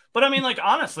 But I mean, like,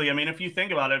 honestly, I mean, if you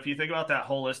think about it, if you think about that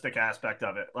holistic aspect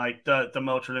of it, like the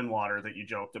Motrin in water that you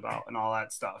joked about and all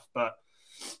that stuff, but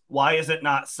why is it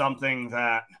not something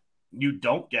that you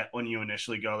don't get when you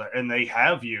initially go there? And they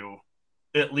have you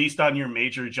at least on your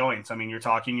major joints. I mean, you're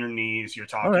talking your knees, you're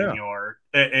talking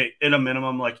in a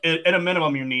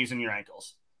minimum, your knees and your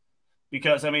ankles.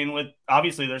 Because, I mean,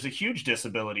 obviously there's a huge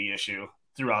disability issue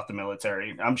throughout the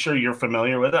military. I'm sure you're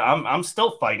familiar with it. I'm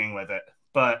still fighting with it.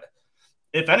 But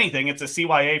if anything, it's a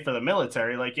CYA for the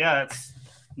military. Like, yeah, it's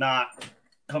not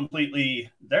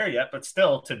completely there yet, but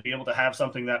still, to be able to have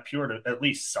something that pure to at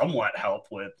least somewhat help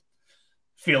with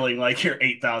feeling like you're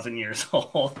 8,000 years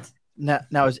old.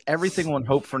 Now, is everything on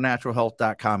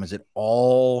hopefornaturalhealth.com, is it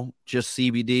all just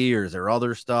CBD, or is there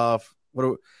other stuff?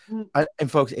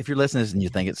 And folks, if you're listening to this and you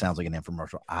think it sounds like an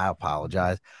infomercial, I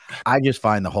apologize. I just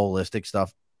find the holistic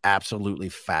stuff absolutely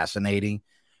fascinating,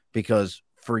 because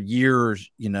for years,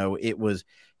 it was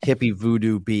hippie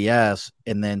voodoo BS.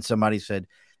 And then somebody said,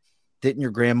 didn't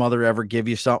your grandmother ever give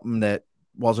you something that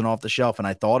wasn't off the shelf? And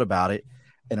I thought about it.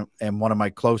 And one of my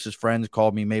closest friends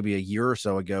called me maybe a year or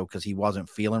so ago, because he wasn't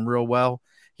feeling real well.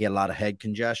 He had a lot of head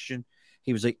congestion.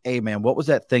 He was like, hey, man, what was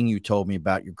that thing you told me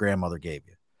about your grandmother gave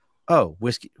you? Oh,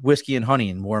 whiskey and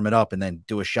honey, and warm it up and then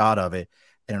do a shot of it,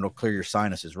 and it'll clear your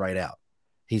sinuses right out.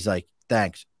 He's like,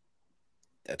 thanks.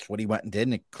 That's what he went and did,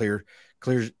 and it clears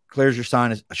your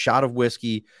sinus. A shot of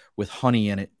whiskey with honey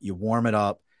in it. You warm it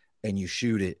up and you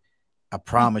shoot it. I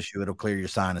promise you, it'll clear your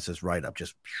sinuses right up.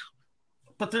 Just.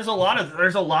 But there's a lot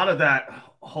of that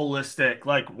holistic,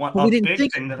 like one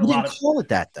big thing that a lot of call it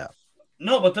that though.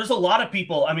 No, but there's a lot of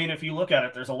people. I mean, if you look at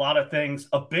it, there's a lot of things.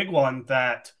 A big one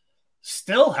that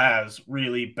still has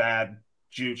really bad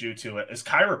juju to it is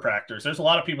chiropractors. There's a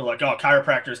lot of people like, oh,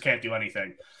 chiropractors can't do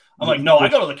anything. I'm like, no, I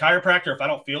go to the chiropractor if I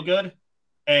don't feel good.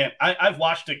 And I've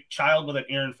watched a child with an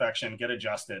ear infection get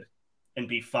adjusted and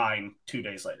be fine 2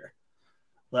 days later.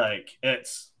 Like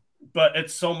but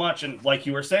it's so much. And like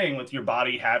you were saying, with your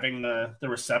body having the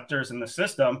receptors in the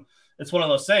system, it's one of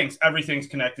those things. Everything's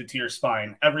connected to your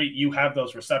spine. You have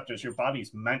those receptors. Your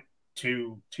body's meant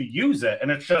to use it.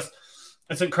 And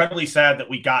it's incredibly sad that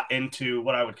we got into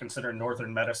what I would consider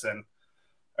Northern medicine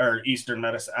or Eastern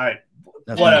medicine.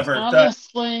 Whatever.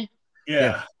 Honestly,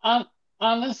 yeah.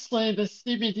 Honestly, the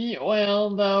CBD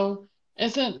oil, though,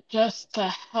 isn't just to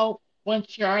help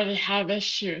once you already have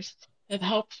issues. It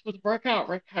helps with workout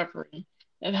recovery.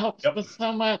 It helps with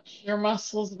so much, your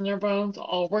muscles and your bones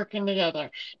all working together.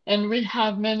 And we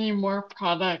have many more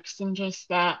products than just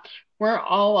that. We're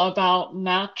all about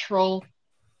natural.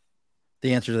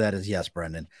 The answer to that is yes,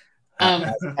 Brendan.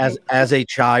 As a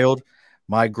child,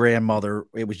 my grandmother,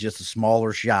 it was just a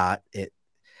smaller shot.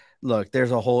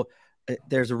 There's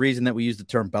a reason that we use the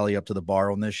term belly up to the bar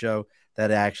on this show. That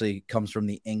actually comes from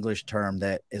the English term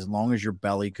that as long as your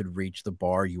belly could reach the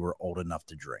bar, you were old enough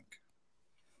to drink.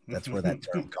 That's where that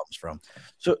term comes from.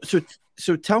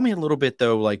 So tell me a little bit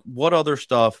though, like what other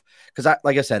stuff, because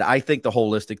like I said, I think the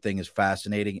holistic thing is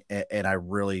fascinating and I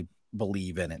really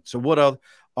believe in it. So what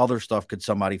other stuff could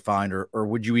somebody find, or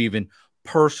would you even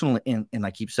personally, and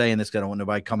I keep saying this because I don't want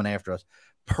nobody coming after us,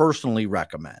 personally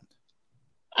recommend?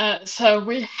 So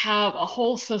we have a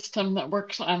whole system that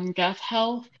works on gut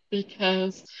health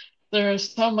because there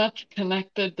is so much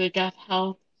connected to gut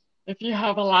health. If you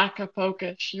have a lack of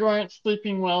focus, you aren't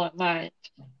sleeping well at night,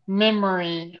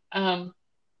 memory,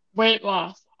 weight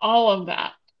loss, all of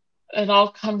that, it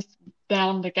all comes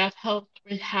down to gut health.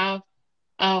 We have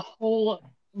a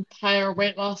whole entire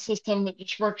weight loss system that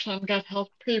just works on gut health,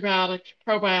 prebiotics,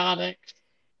 probiotics,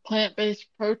 plant-based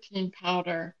protein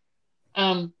powder.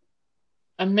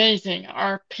 Amazing.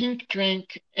 Our pink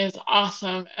drink is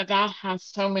awesome. That has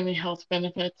so many health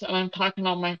benefits, and I'm talking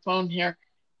on my phone here,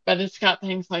 but it's got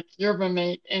things like yerba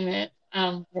mate in it,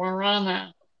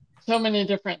 guarana, so many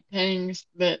different things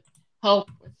that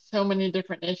help with so many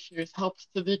different issues. Helps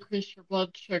to decrease your blood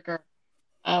sugar,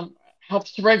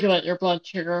 helps to regulate your blood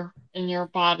sugar in your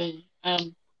body,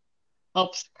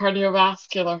 helps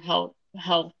cardiovascular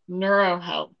health, neuro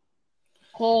health,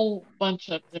 whole bunch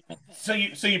of different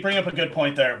things. So you bring up a good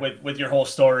point there with your whole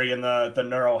story and the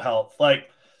neural health. Like,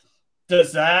 how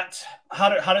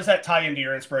does that tie into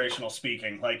your inspirational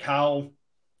speaking? Like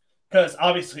because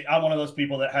obviously I'm one of those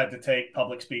people that had to take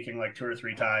public speaking like 2 or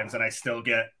 3 times, and I still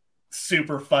get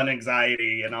super fun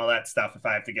anxiety and all that stuff if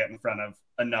I have to get in front of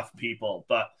enough people.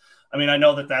 But I mean, I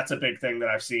know that that's a big thing that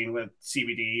I've seen with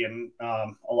CBD and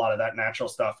a lot of that natural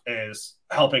stuff is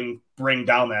helping bring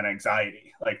down that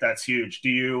anxiety. Like that's huge. Do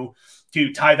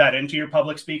you tie that into your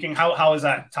public speaking? How is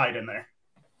that tied in there?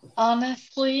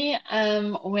 Honestly,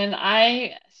 when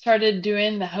I started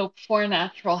doing the Hope for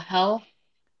Natural Health,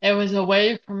 it was a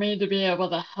way for me to be able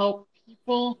to help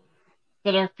people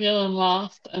that are feeling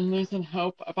lost and losing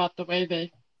hope about the way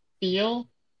they feel.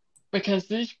 Because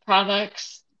these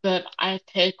products that I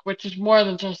take, which is more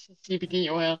than just the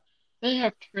CBD oil, they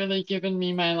have truly given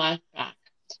me my life back.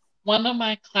 One of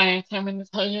my clients, I'm going to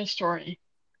tell you a story.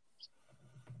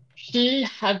 She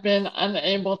had been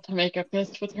unable to make a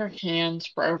fist with her hands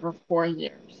for over 4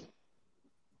 years.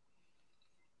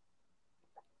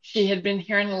 She had been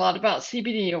hearing a lot about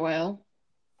CBD oil,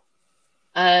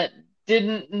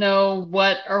 didn't know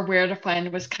what or where to find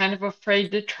it, was kind of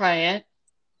afraid to try it.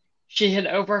 She had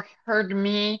overheard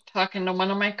me talking to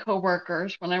one of my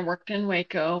coworkers when I worked in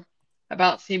Waco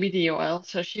about CBD oil.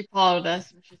 So she followed us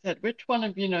and she said, "Which one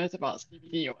of you knows about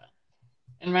CBD oil?"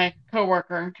 And my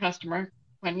coworker and customer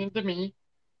pointed to me.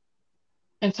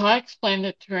 And so I explained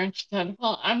it to her and she said,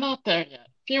 "Well, I'm not there yet.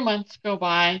 A few months go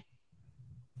by."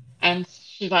 And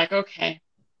she's like, "Okay,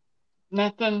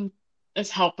 nothing is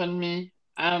helping me.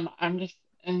 I'm just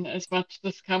in as much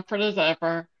discomfort as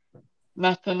ever.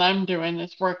 Nothing I'm doing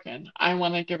is working. I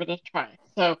want to give it a try."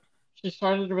 So she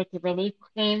started with the relief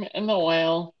cream and the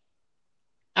oil.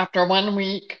 After 1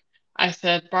 week, I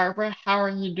said, "Barbara, how are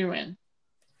you doing?"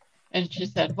 And she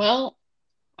said, "Well,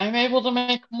 I'm able to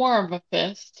make more of a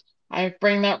fist. I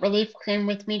bring that relief cream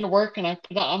with me to work and I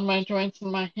put it on my joints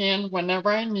in my hand whenever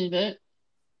I need it,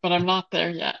 but I'm not there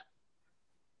yet."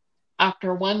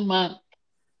 After 1 month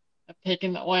of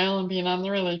taking the oil and being on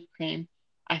the relief cream,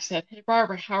 I said, "Hey,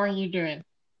 Barbara, how are you doing?"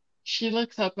 She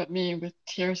looks up at me with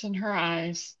tears in her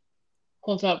eyes,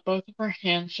 holds up both of her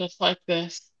hands just like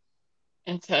this,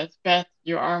 and says, "Beth,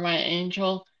 you are my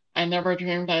angel. I never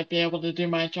dreamed I'd be able to do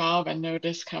my job and no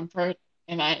discomfort,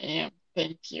 and I am.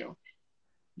 Thank you.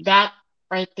 That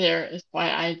right there is why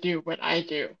I do what I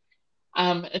do.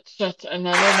 It's just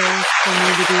another way for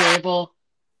me to be able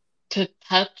to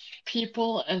touch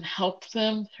people and help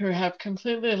them who have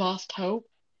completely lost hope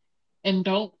and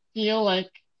don't feel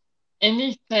like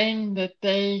anything that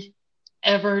they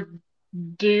ever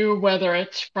do, whether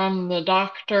it's from the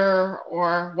doctor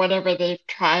or whatever they've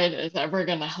tried, is ever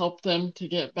going to help them to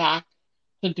get back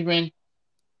to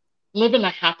living a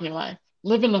happy life,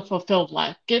 living a fulfilled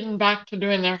life, getting back to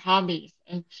doing their hobbies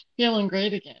and feeling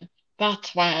great again.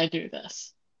 That's why I do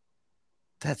this.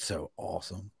 That's so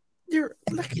awesome.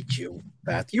 Look at you,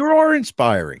 Beth. You are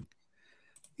inspiring.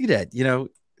 Look at that.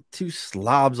 Two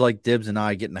slobs like Dibs and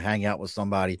I getting to hang out with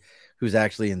somebody who's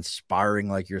actually inspiring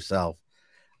like yourself.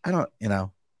 I don't,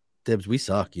 Dibs, we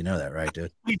suck. You know that, right,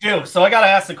 dude? We do. So I got to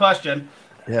ask the question.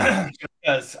 Yeah.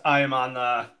 Because I am on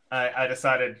I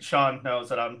decided Sean knows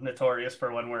that I'm notorious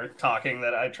for when we're talking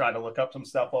that I try to look up some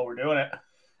stuff while we're doing it.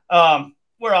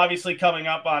 We're obviously coming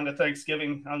up on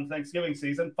Thanksgiving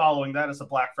season. Following that is the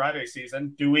Black Friday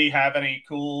season. Do we have any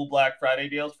cool Black Friday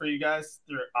deals for you guys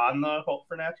on the Hope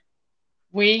for Natch?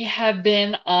 We have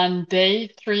been on day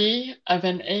 3 of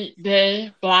an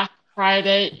 8-day Black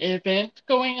Friday event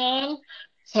going on.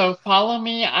 So follow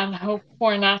me on Hope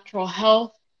for Natural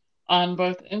Health on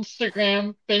both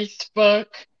Instagram, Facebook,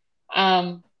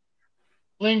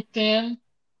 LinkedIn.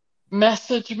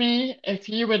 Message me if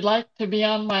you would like to be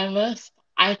on my list.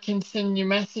 I can send you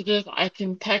messages. I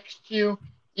can text you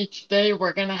each day.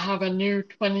 We're going to have a new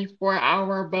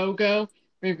 24-hour BOGO.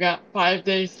 We've got 5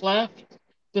 days left.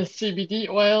 The CBD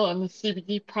oil and the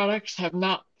CBD products have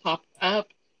not popped up.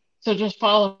 So just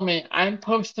follow me. I'm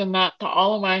posting that to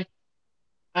all of my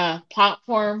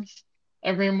platforms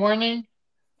every morning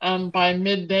by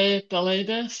midday at the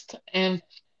latest. And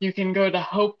you can go to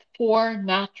Hope for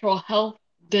Natural Health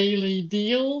Daily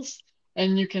Deals,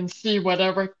 and you can see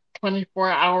whatever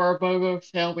 24-hour BOGO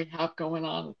sale we have going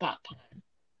on at that time.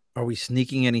 Are we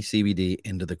sneaking any CBD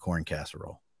into the corn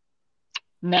casserole?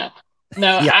 No,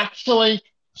 yeah. Actually,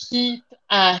 heat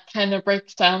kind of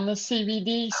breaks down the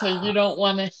CBD, so you don't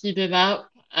want to heat it up.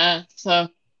 So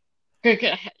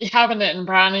having it in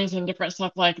brownies and different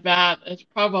stuff like that is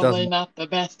probably not the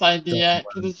best idea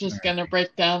because it's just going to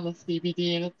break down the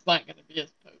CBD and it's not going to be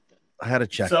as potent. I had to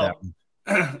check that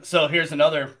one. So here's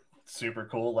another super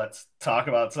cool. Let's talk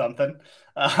about something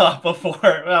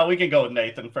we can go with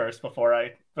Nathan first before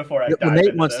I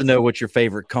Nate wants to know what your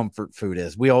favorite comfort food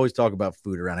is. We always talk about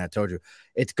food around here. I told you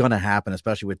it's going to happen,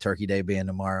 especially with Turkey Day being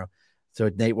tomorrow. So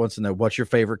Nate wants to know what's your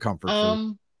favorite comfort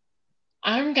food.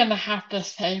 I'm going to have to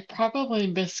say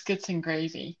probably biscuits and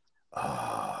gravy.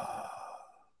 Oh,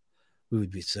 we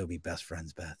would be best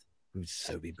friends, Beth. We would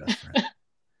so be best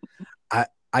friends.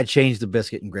 I changed the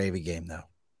biscuit and gravy game, though.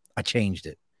 I changed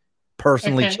it.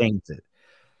 Personally changed it.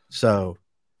 So,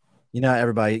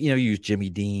 everybody, use Jimmy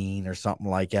Dean or something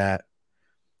like that.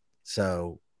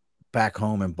 So back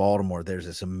home in Baltimore, there's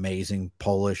this amazing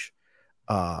Polish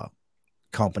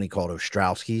company called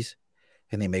Ostrowski's,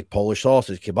 and they make Polish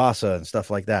sausage, kielbasa, and stuff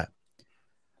like that.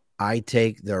 I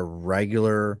take their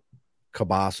regular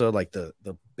kielbasa, like the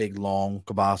big long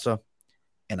kielbasa,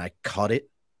 and I cut it,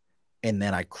 and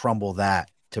then I crumble that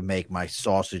to make my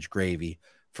sausage gravy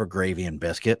for gravy and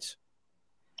biscuits.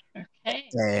 Okay.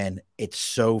 And it's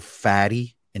so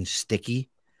fatty and sticky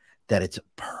that it's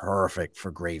perfect for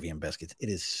gravy and biscuits. It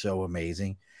is so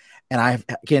amazing. And I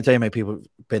can't tell you how many people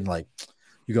have been like,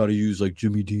 you got to use like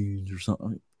Jimmy Dean's or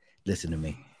something. Listen to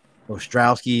me.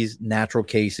 Ostrowski's natural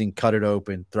casing, cut it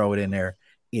open, throw it in there.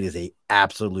 It is a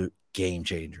absolute game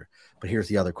changer. But here's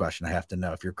the other question I have to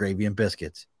know. If you're gravy and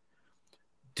biscuits,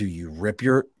 do you rip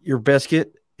your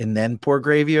biscuit and then pour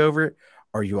gravy over it?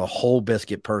 Or are you a whole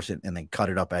biscuit person and then cut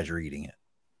it up as you're eating it?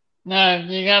 No,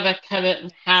 you got to cut it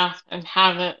in half and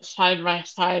have it side by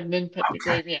side and then put the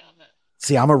gravy on it.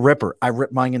 See, I'm a ripper. I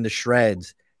rip mine into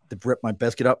shreds to rip my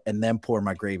biscuit up and then pour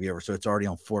my gravy over. So it's already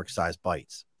on fork-sized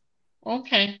bites.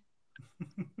 Okay.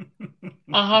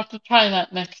 I'll have to try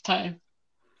that next time.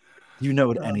 You know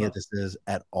what any of this is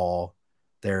at all?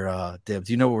 They're Dibs.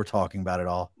 You know what we're talking about at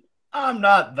all? I'm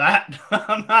not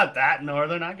that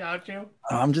northern. I got you.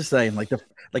 I'm just saying,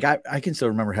 I can still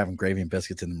remember having gravy and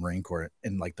biscuits in the Marine Corps,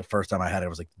 and like the first time I had it, I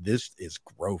was like, "This is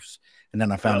gross." And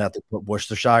then I found out they put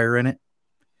Worcestershire in it,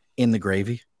 in the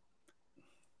gravy.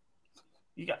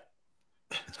 It's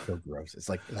so gross. It's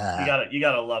like you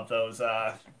gotta love those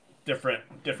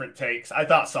different takes. I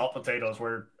thought salt potatoes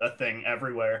were a thing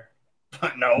everywhere,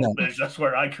 but no, it's just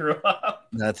where I grew up.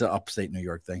 That's an upstate New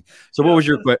York thing. So, what was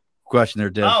your question there,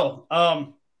 Dave?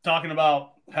 Talking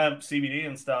about hemp, CBD,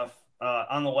 and stuff,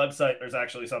 on the website, there's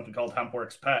actually something called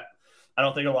HempWorks Pet. I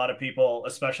don't think a lot of people,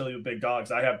 especially with big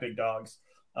dogs, I have big dogs,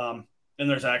 and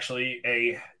there's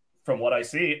actually from what I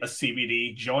see, a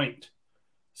CBD joint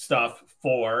stuff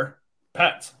for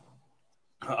pets.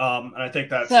 And I think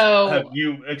that's, have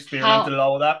you experimented at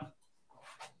all with that?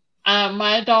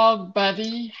 My dog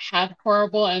Buddy had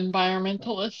horrible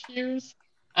environmental issues,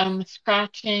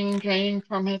 scratching, draining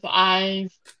from his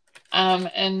eyes,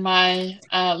 and my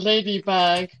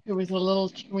Ladybug, who was a little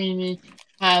tweeny,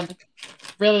 had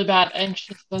really bad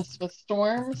anxiousness with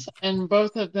storms, and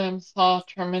both of them saw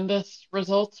tremendous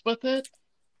results with it.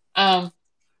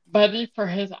 Buddy, for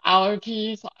his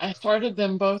allergies, I started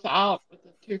them both out with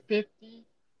a 250,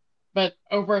 but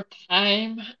over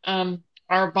time,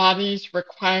 our bodies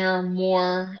require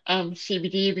more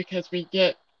CBD because we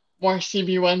get more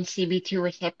CB1, CB2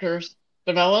 receptors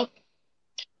developed.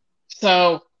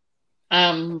 So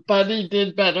Buddy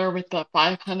did better with the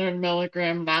 500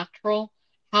 milligram natural.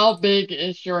 How big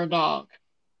is your dog?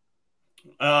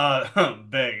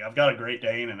 Big. I've got a Great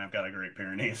Dane and I've got a Great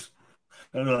Pyrenees.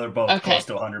 They're both close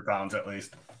to 100 pounds at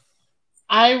least.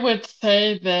 I would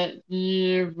say that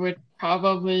you would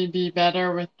probably be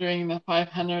better with doing the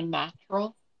 500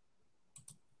 natural.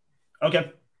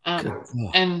 Okay.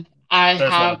 And I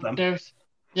have those.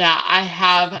 Yeah, I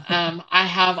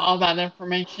have all that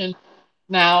information.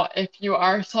 Now, if you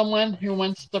are someone who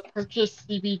wants to purchase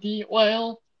CBD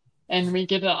oil and we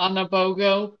get it on a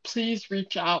BOGO, please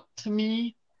reach out to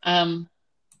me.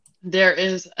 There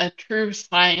is a true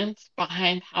science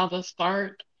behind how to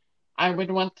start. I would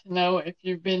want to know if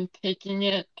you've been taking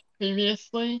it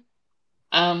previously,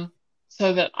 so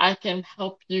that I can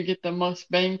help you get the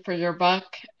most bang for your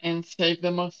buck and save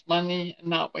the most money and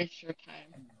not waste your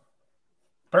time.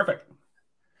 Perfect.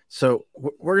 So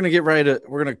we're gonna get ready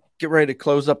to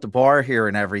close up the bar here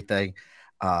and everything.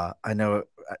 I know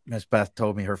Miss Beth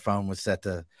told me her phone was set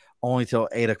to only till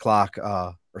 8 o'clock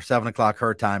or 7 o'clock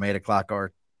her time, 8 o'clock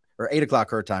or 8 o'clock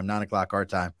her time, 9 o'clock our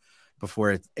time,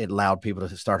 before it allowed people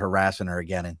to start harassing her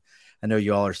again. And I know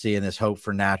you all are seeing this Hope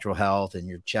for Natural Health, and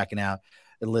you're checking out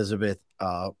Elizabeth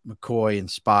McCoy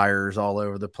Inspires all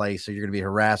over the place. So you're going to be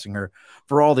harassing her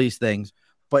for all these things.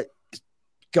 But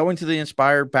going to the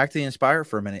Inspire, back to the Inspire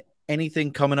for a minute, anything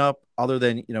coming up other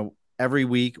than, every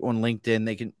week on LinkedIn,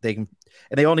 they can, and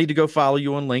they all need to go follow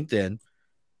you on LinkedIn,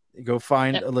 go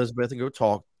find Elizabeth and go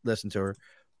listen to her.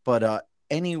 But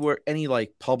anywhere, any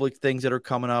like public things that are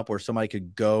coming up where somebody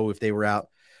could go if they were out.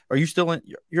 Are you still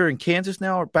you're in Kansas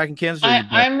now or back in Kansas?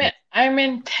 I'm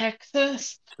in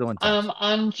Texas. Still in Texas.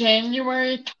 On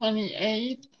January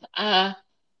 28th,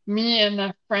 me and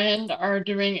a friend are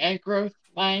doing a growth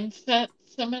mindset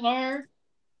seminar.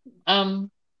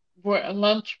 Where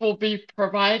lunch will be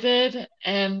provided,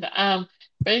 and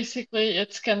basically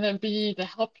it's going to be to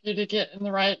help you to get in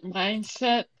the right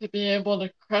mindset to be able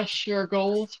to crush your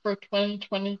goals for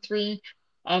 2023,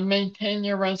 maintain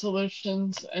your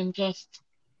resolutions, and just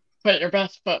put your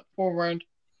best foot forward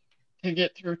to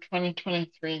get through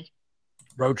 2023.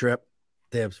 Road trip.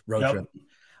 Dibs, road trip.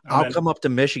 I'll come up to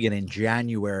Michigan in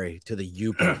January to the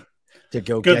UP to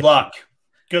go. Good luck.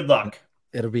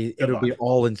 It'll be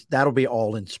all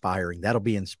inspiring. That'll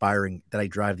be inspiring that I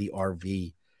drive the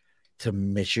RV to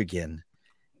Michigan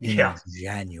in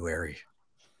January.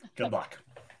 Good luck.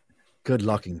 Good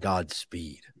luck and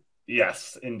Godspeed.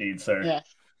 Yes, indeed, sir.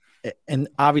 Yes. And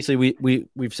obviously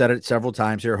we've said it several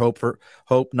times here. Hope 4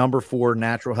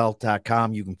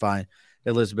 naturalhealth.com. You can find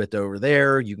Elizabeth over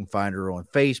there. You can find her on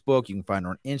Facebook. You can find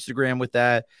her on Instagram with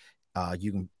that.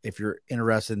 You can, if you're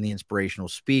interested in the inspirational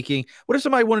speaking. What if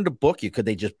somebody wanted to book you? Could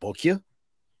they just book you?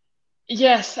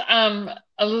 Yes.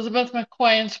 Elizabeth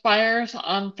McCoy Inspires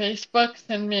on Facebook.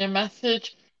 Send me a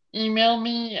message. Email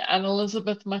me at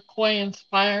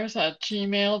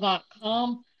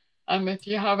elizabethmccoyinspires@gmail.com. If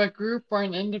you have a group or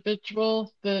an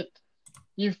individual that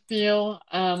you feel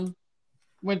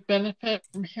would benefit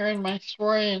from hearing my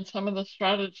story and some of the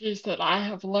strategies that I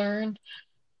have learned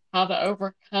how to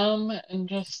overcome and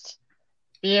just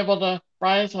be able to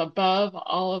rise above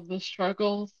all of the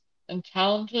struggles and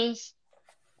challenges,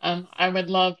 I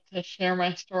would love to share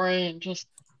my story and just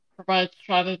provide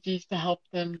strategies to help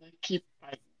them to keep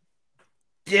fighting.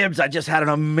 Dibs, I just had an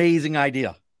amazing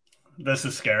idea. This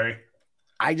is scary.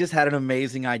 I just had an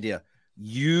amazing idea.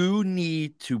 You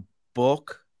need to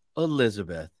book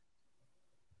Elizabeth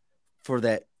for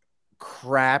that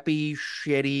crappy,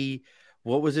 shitty,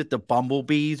 what was it, the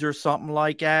Bumblebees or something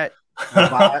like that?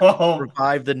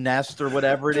 Revive the nest or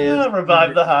whatever it is.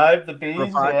 Revive the hive, the bees.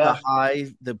 The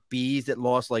hive, the bees that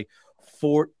lost like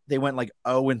 4. They went like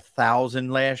 0-1,000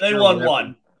 last year. They won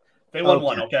one. They won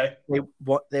one, okay?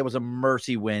 There was a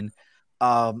mercy win.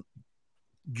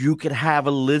 You could have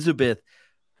Elizabeth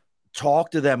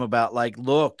talk to them about, like,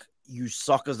 look, you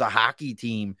suck as a hockey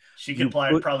team. She could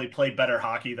probably play better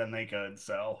hockey than they could,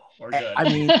 so we're good. I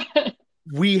mean,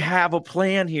 we have a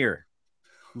plan here.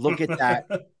 Look at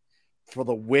that for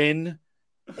the win,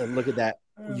 and look at that.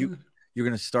 You're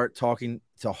going to start talking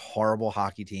to horrible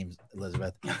hockey teams,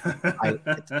 Elizabeth. This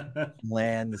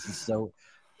is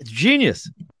it's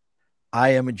genius. I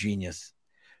am a genius.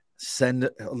 Send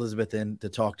Elizabeth in to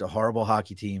talk to horrible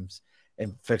hockey teams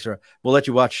and fix her. We'll let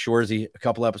you watch Shoresy, a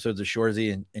couple episodes of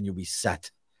Shoresy, and you'll be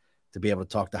set to be able to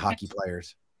talk to hockey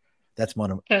players. That's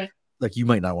one of like, you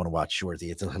might not want to watch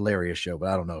Shoresy. It's a hilarious show, but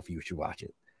I don't know if you should watch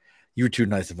it. You're too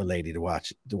nice of a lady to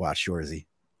watch Shoresy.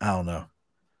 I don't know.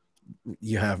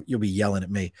 You'll be yelling at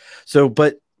me. So,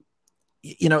 but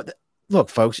look,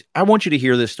 folks, I want you to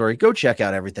hear this story. Go check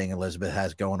out everything Elizabeth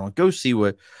has going on. Go see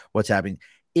what's happening.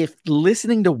 If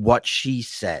listening to what she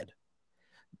said,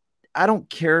 I don't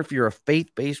care if you're a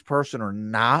faith-based person or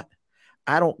not.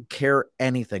 I don't care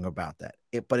anything about that.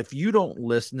 But if you don't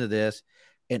listen to this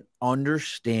and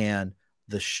understand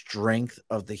the strength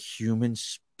of the human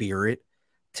spirit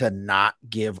to not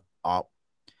give up,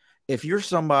 if you're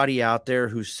somebody out there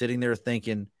who's sitting there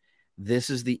thinking, this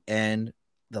is the end,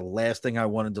 the last thing I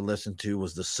wanted to listen to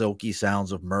was the silky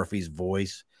sounds of Murphy's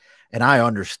voice. And I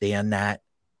understand that,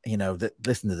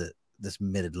 listen to this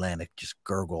Mid-Atlantic just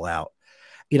gurgle out.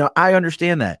 I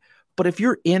understand that. But if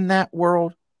you're in that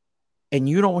world and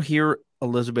you don't hear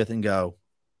Elizabeth and go,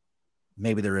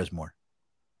 maybe there is more,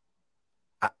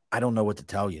 I don't know what to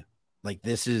tell you. Like,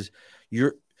 this is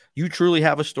you truly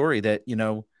have a story that,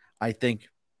 I think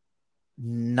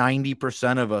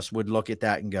 90% of us would look at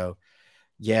that and go,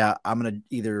 yeah, I'm going to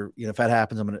either, if that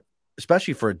happens, I'm going to,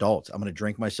 especially for adults, I'm going to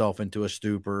drink myself into a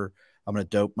stupor. I'm going to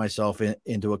dope myself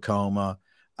into a coma.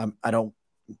 I'm going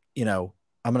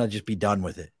to just be done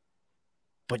with it.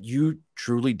 But you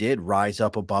truly did rise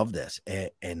up above this,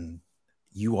 and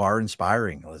you are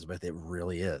inspiring, Elizabeth. It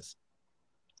really is.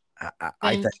 I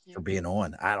thank you for being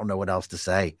on. I don't know what else to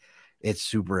say. It's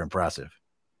super impressive.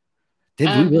 Did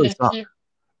we really stop?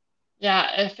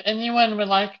 If anyone would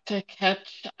like to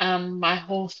catch my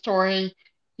whole story,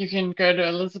 you can go to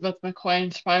Elizabeth McCoy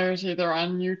Inspires either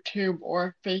on YouTube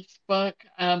or Facebook.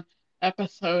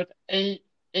 Episode 8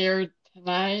 aired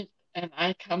tonight, and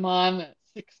I come on at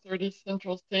 6:30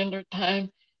 Central Standard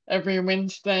Time every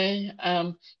Wednesday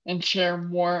and share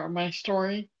more of my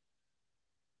story.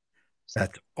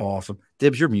 That's awesome.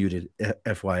 Dibs, you're muted,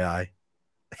 FYI.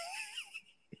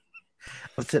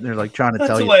 I'm sitting there like trying to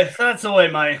tell you. That's the way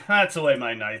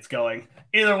my night's going.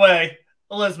 Either way,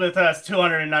 Elizabeth has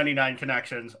 299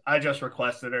 connections. I just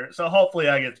requested her, so hopefully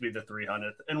I get to be the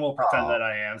 300th, and we'll pretend that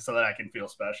I am, so that I can feel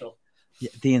special.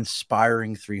 Yeah, the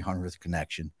inspiring 300th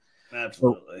connection.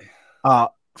 Absolutely.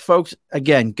 So, folks,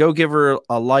 again, go give her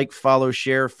a like, follow,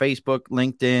 share, Facebook,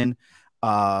 LinkedIn.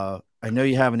 I know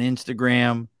you have an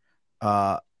Instagram.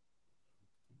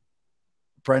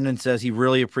 Brendan says he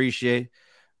really appreciates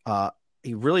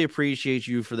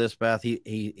you for this, Beth.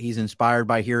 He's inspired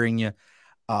by hearing you.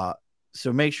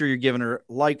 So make sure you're giving her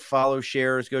like, follow,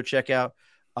 shares. Go check out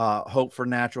Hope for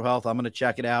Natural Health. I'm going to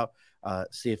check it out.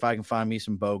 See if I can find me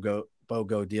some BOGO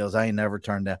deals. I ain't never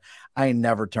turned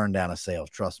down a sale.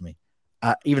 Trust me.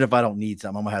 Even if I don't need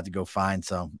some, I'm gonna have to go find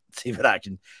some, see what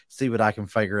I can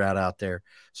figure out there.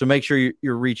 So make sure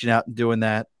you're reaching out and doing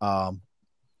that.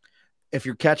 If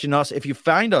you're catching us, if you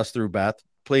find us through Beth,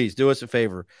 please do us a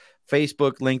favor.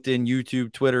 Facebook, LinkedIn,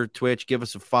 YouTube, Twitter, Twitch, give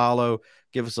us a follow,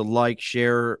 give us a like,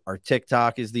 share. Our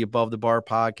TikTok is the Above the Bar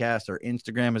Podcast. Our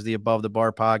Instagram is the Above the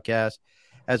Bar Podcast.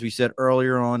 As we said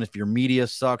earlier on, if your media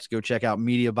sucks, go check out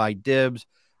Media by Dibs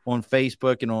on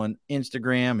Facebook and on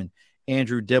Instagram, and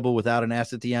Andrew Dibble without an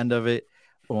S at the end of it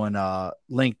on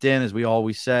LinkedIn, as we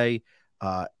always say.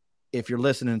 If you're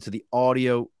listening to the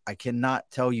audio, I cannot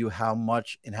tell you how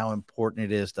much and how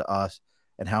important it is to us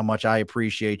and how much I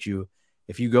appreciate you.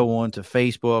 If you go on to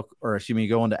Facebook, or you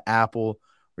go on to Apple,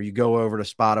 or you go over to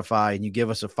Spotify and you give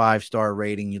us a 5-star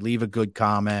rating, you leave a good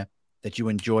comment that you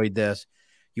enjoyed this,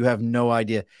 you have no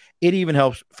idea. It even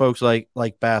helps folks like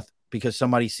Beth, because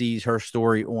somebody sees her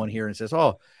story on here and says,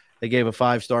 oh, they gave a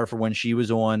 5-star for when she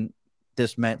was on.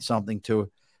 This meant something to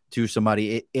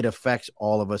somebody. It affects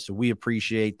all of us. So we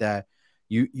appreciate that.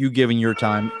 You giving your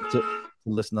time to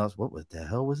listen to us. What the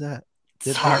hell was that?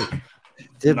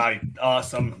 My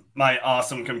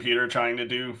awesome computer trying to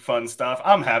do fun stuff.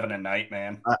 I'm having a night,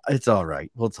 man. It's all right.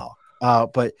 We'll talk.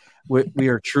 But we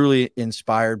are truly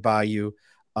inspired by you.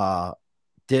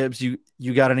 Dibs, you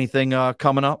got anything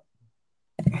coming up?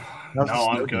 No,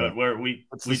 I'm good. We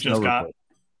just got.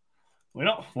 We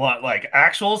don't what like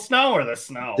actual snow or the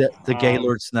snow. The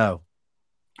Gaylord snow.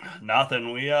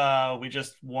 Nothing. We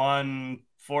just won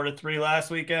 4-3 last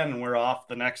weekend, and we're off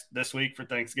this week for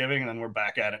Thanksgiving, and then we're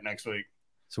back at it next week.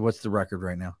 So what's the record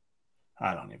right now?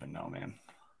 I don't even know, man.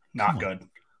 Not good.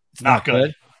 It's not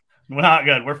good. We're not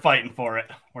good. We're fighting for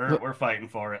it. We're fighting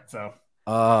for it. So.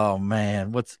 Oh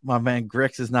man, what's my man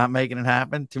Grix is not making it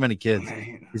happen? Too many kids.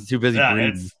 He's too busy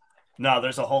breeding. No,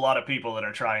 there's a whole lot of people that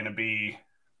are trying to be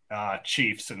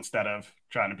Chiefs instead of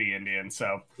trying to be Indians.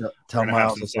 So tell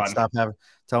Miles I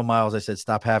said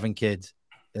stop having kids.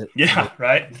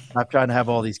 Right. Stop trying to have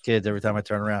all these kids every time I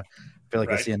turn around. I feel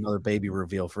like I see another baby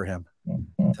reveal for him.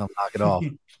 Tell him knock it off.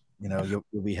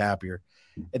 You'll be happier.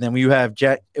 And then you have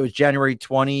it was January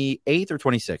 28th or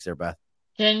 26th there, Beth.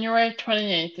 January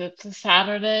 28th. It's a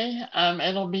Saturday.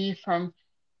 It'll be from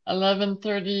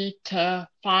 11:30 to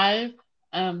 5.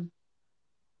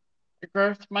 The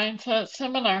Growth Mindset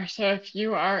Seminar. So if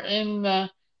you are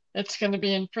it's going to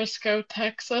be in Frisco,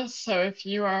 Texas. So if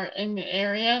you are in the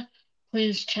area,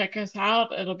 please check us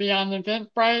out. It'll be on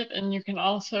Eventbrite, and you can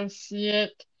also see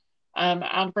it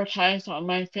advertised on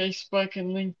my Facebook and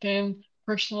LinkedIn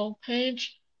personal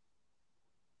page.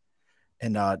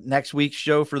 And next week's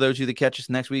show, for those of you that catch us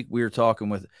next week, we are talking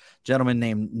with a gentleman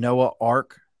named Noah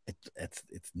Ark.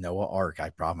 It's Noah Ark,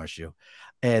 I promise you.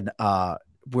 And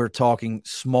we're talking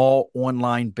small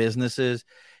online businesses.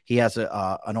 He has an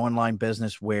online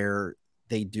business where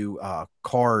they do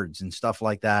cards and stuff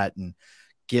like that and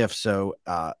gifts. So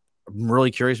I'm really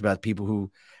curious about people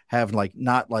who have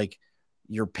not like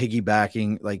you're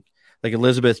piggybacking, like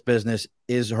Elizabeth's business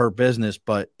is her business,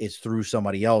 but it's through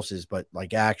somebody else's, but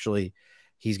actually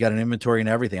he's got an inventory and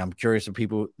everything. I'm curious of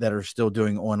people that are still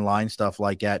doing online stuff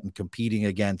like that and competing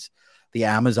against the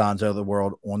Amazons of the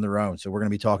world on their own. So we're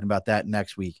going to be talking about that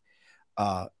next week.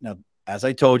 Now, as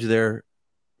I told you there,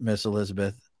 Miss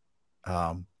Elizabeth,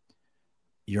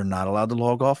 you're not allowed to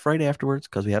log off right afterwards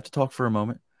because we have to talk for a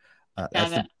moment.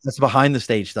 That's behind the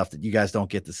stage stuff that you guys don't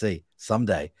get to see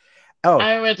someday. Oh,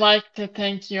 I would like to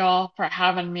thank you all for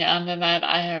having me on tonight.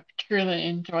 I have truly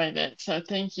enjoyed it. So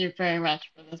thank you very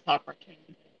much for this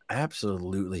opportunity.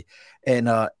 Absolutely. And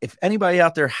if anybody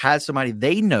out there has somebody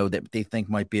they know that they think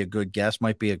might be a good guest,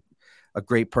 might be a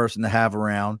great person to have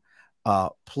around,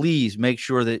 please make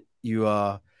sure that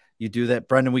you do that.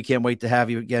 Brendan, we can't wait to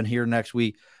have you again here next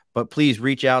week. But please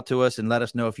reach out to us and let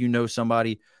us know if you know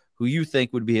somebody who you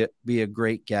think would be a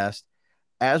great guest,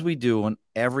 as we do on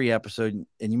every episode.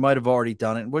 And you might have already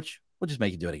done it, which we'll just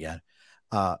make you do it again.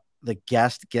 The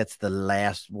guest gets the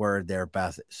last word there,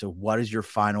 Beth. So what is your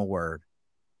final word?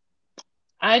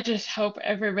 I just hope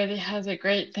everybody has a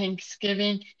great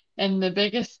Thanksgiving. And the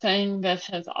biggest thing that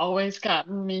has always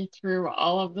gotten me through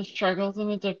all of the struggles and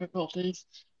the difficulties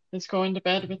is going to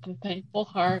bed with a thankful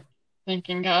heart,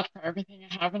 thanking God for everything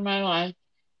I have in my life.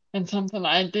 And something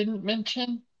I didn't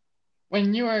mention,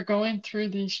 when you are going through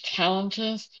these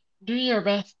challenges, do your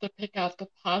best to pick out the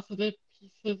positive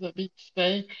pieces of each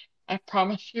day. I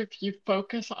promise you, if you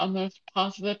focus on those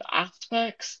positive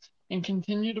aspects and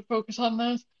continue to focus on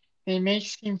those, they may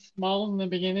seem small in the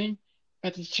beginning,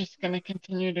 but it's just going to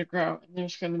continue to grow. And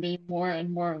there's going to be more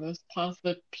and more of those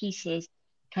positive pieces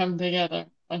come together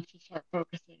once you start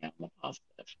focusing on the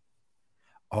positive.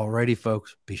 Alrighty,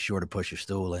 folks, be sure to push your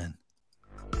stool in.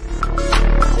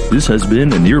 This has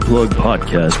been an Earplug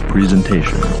Podcast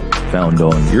presentation, found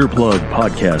on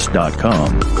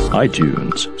earplugpodcast.com,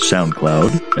 iTunes,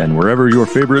 SoundCloud, and wherever your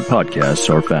favorite podcasts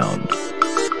are found.